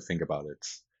try to think about it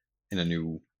in a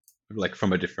new, like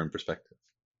from a different perspective.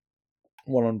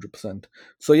 100%.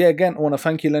 So yeah, again, I want to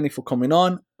thank you, Lenny, for coming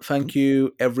on. Mm. Thank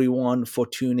you, everyone, for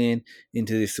tuning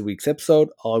into this week's episode.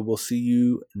 I will see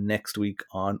you next week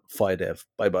on FireDEV.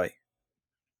 Bye bye.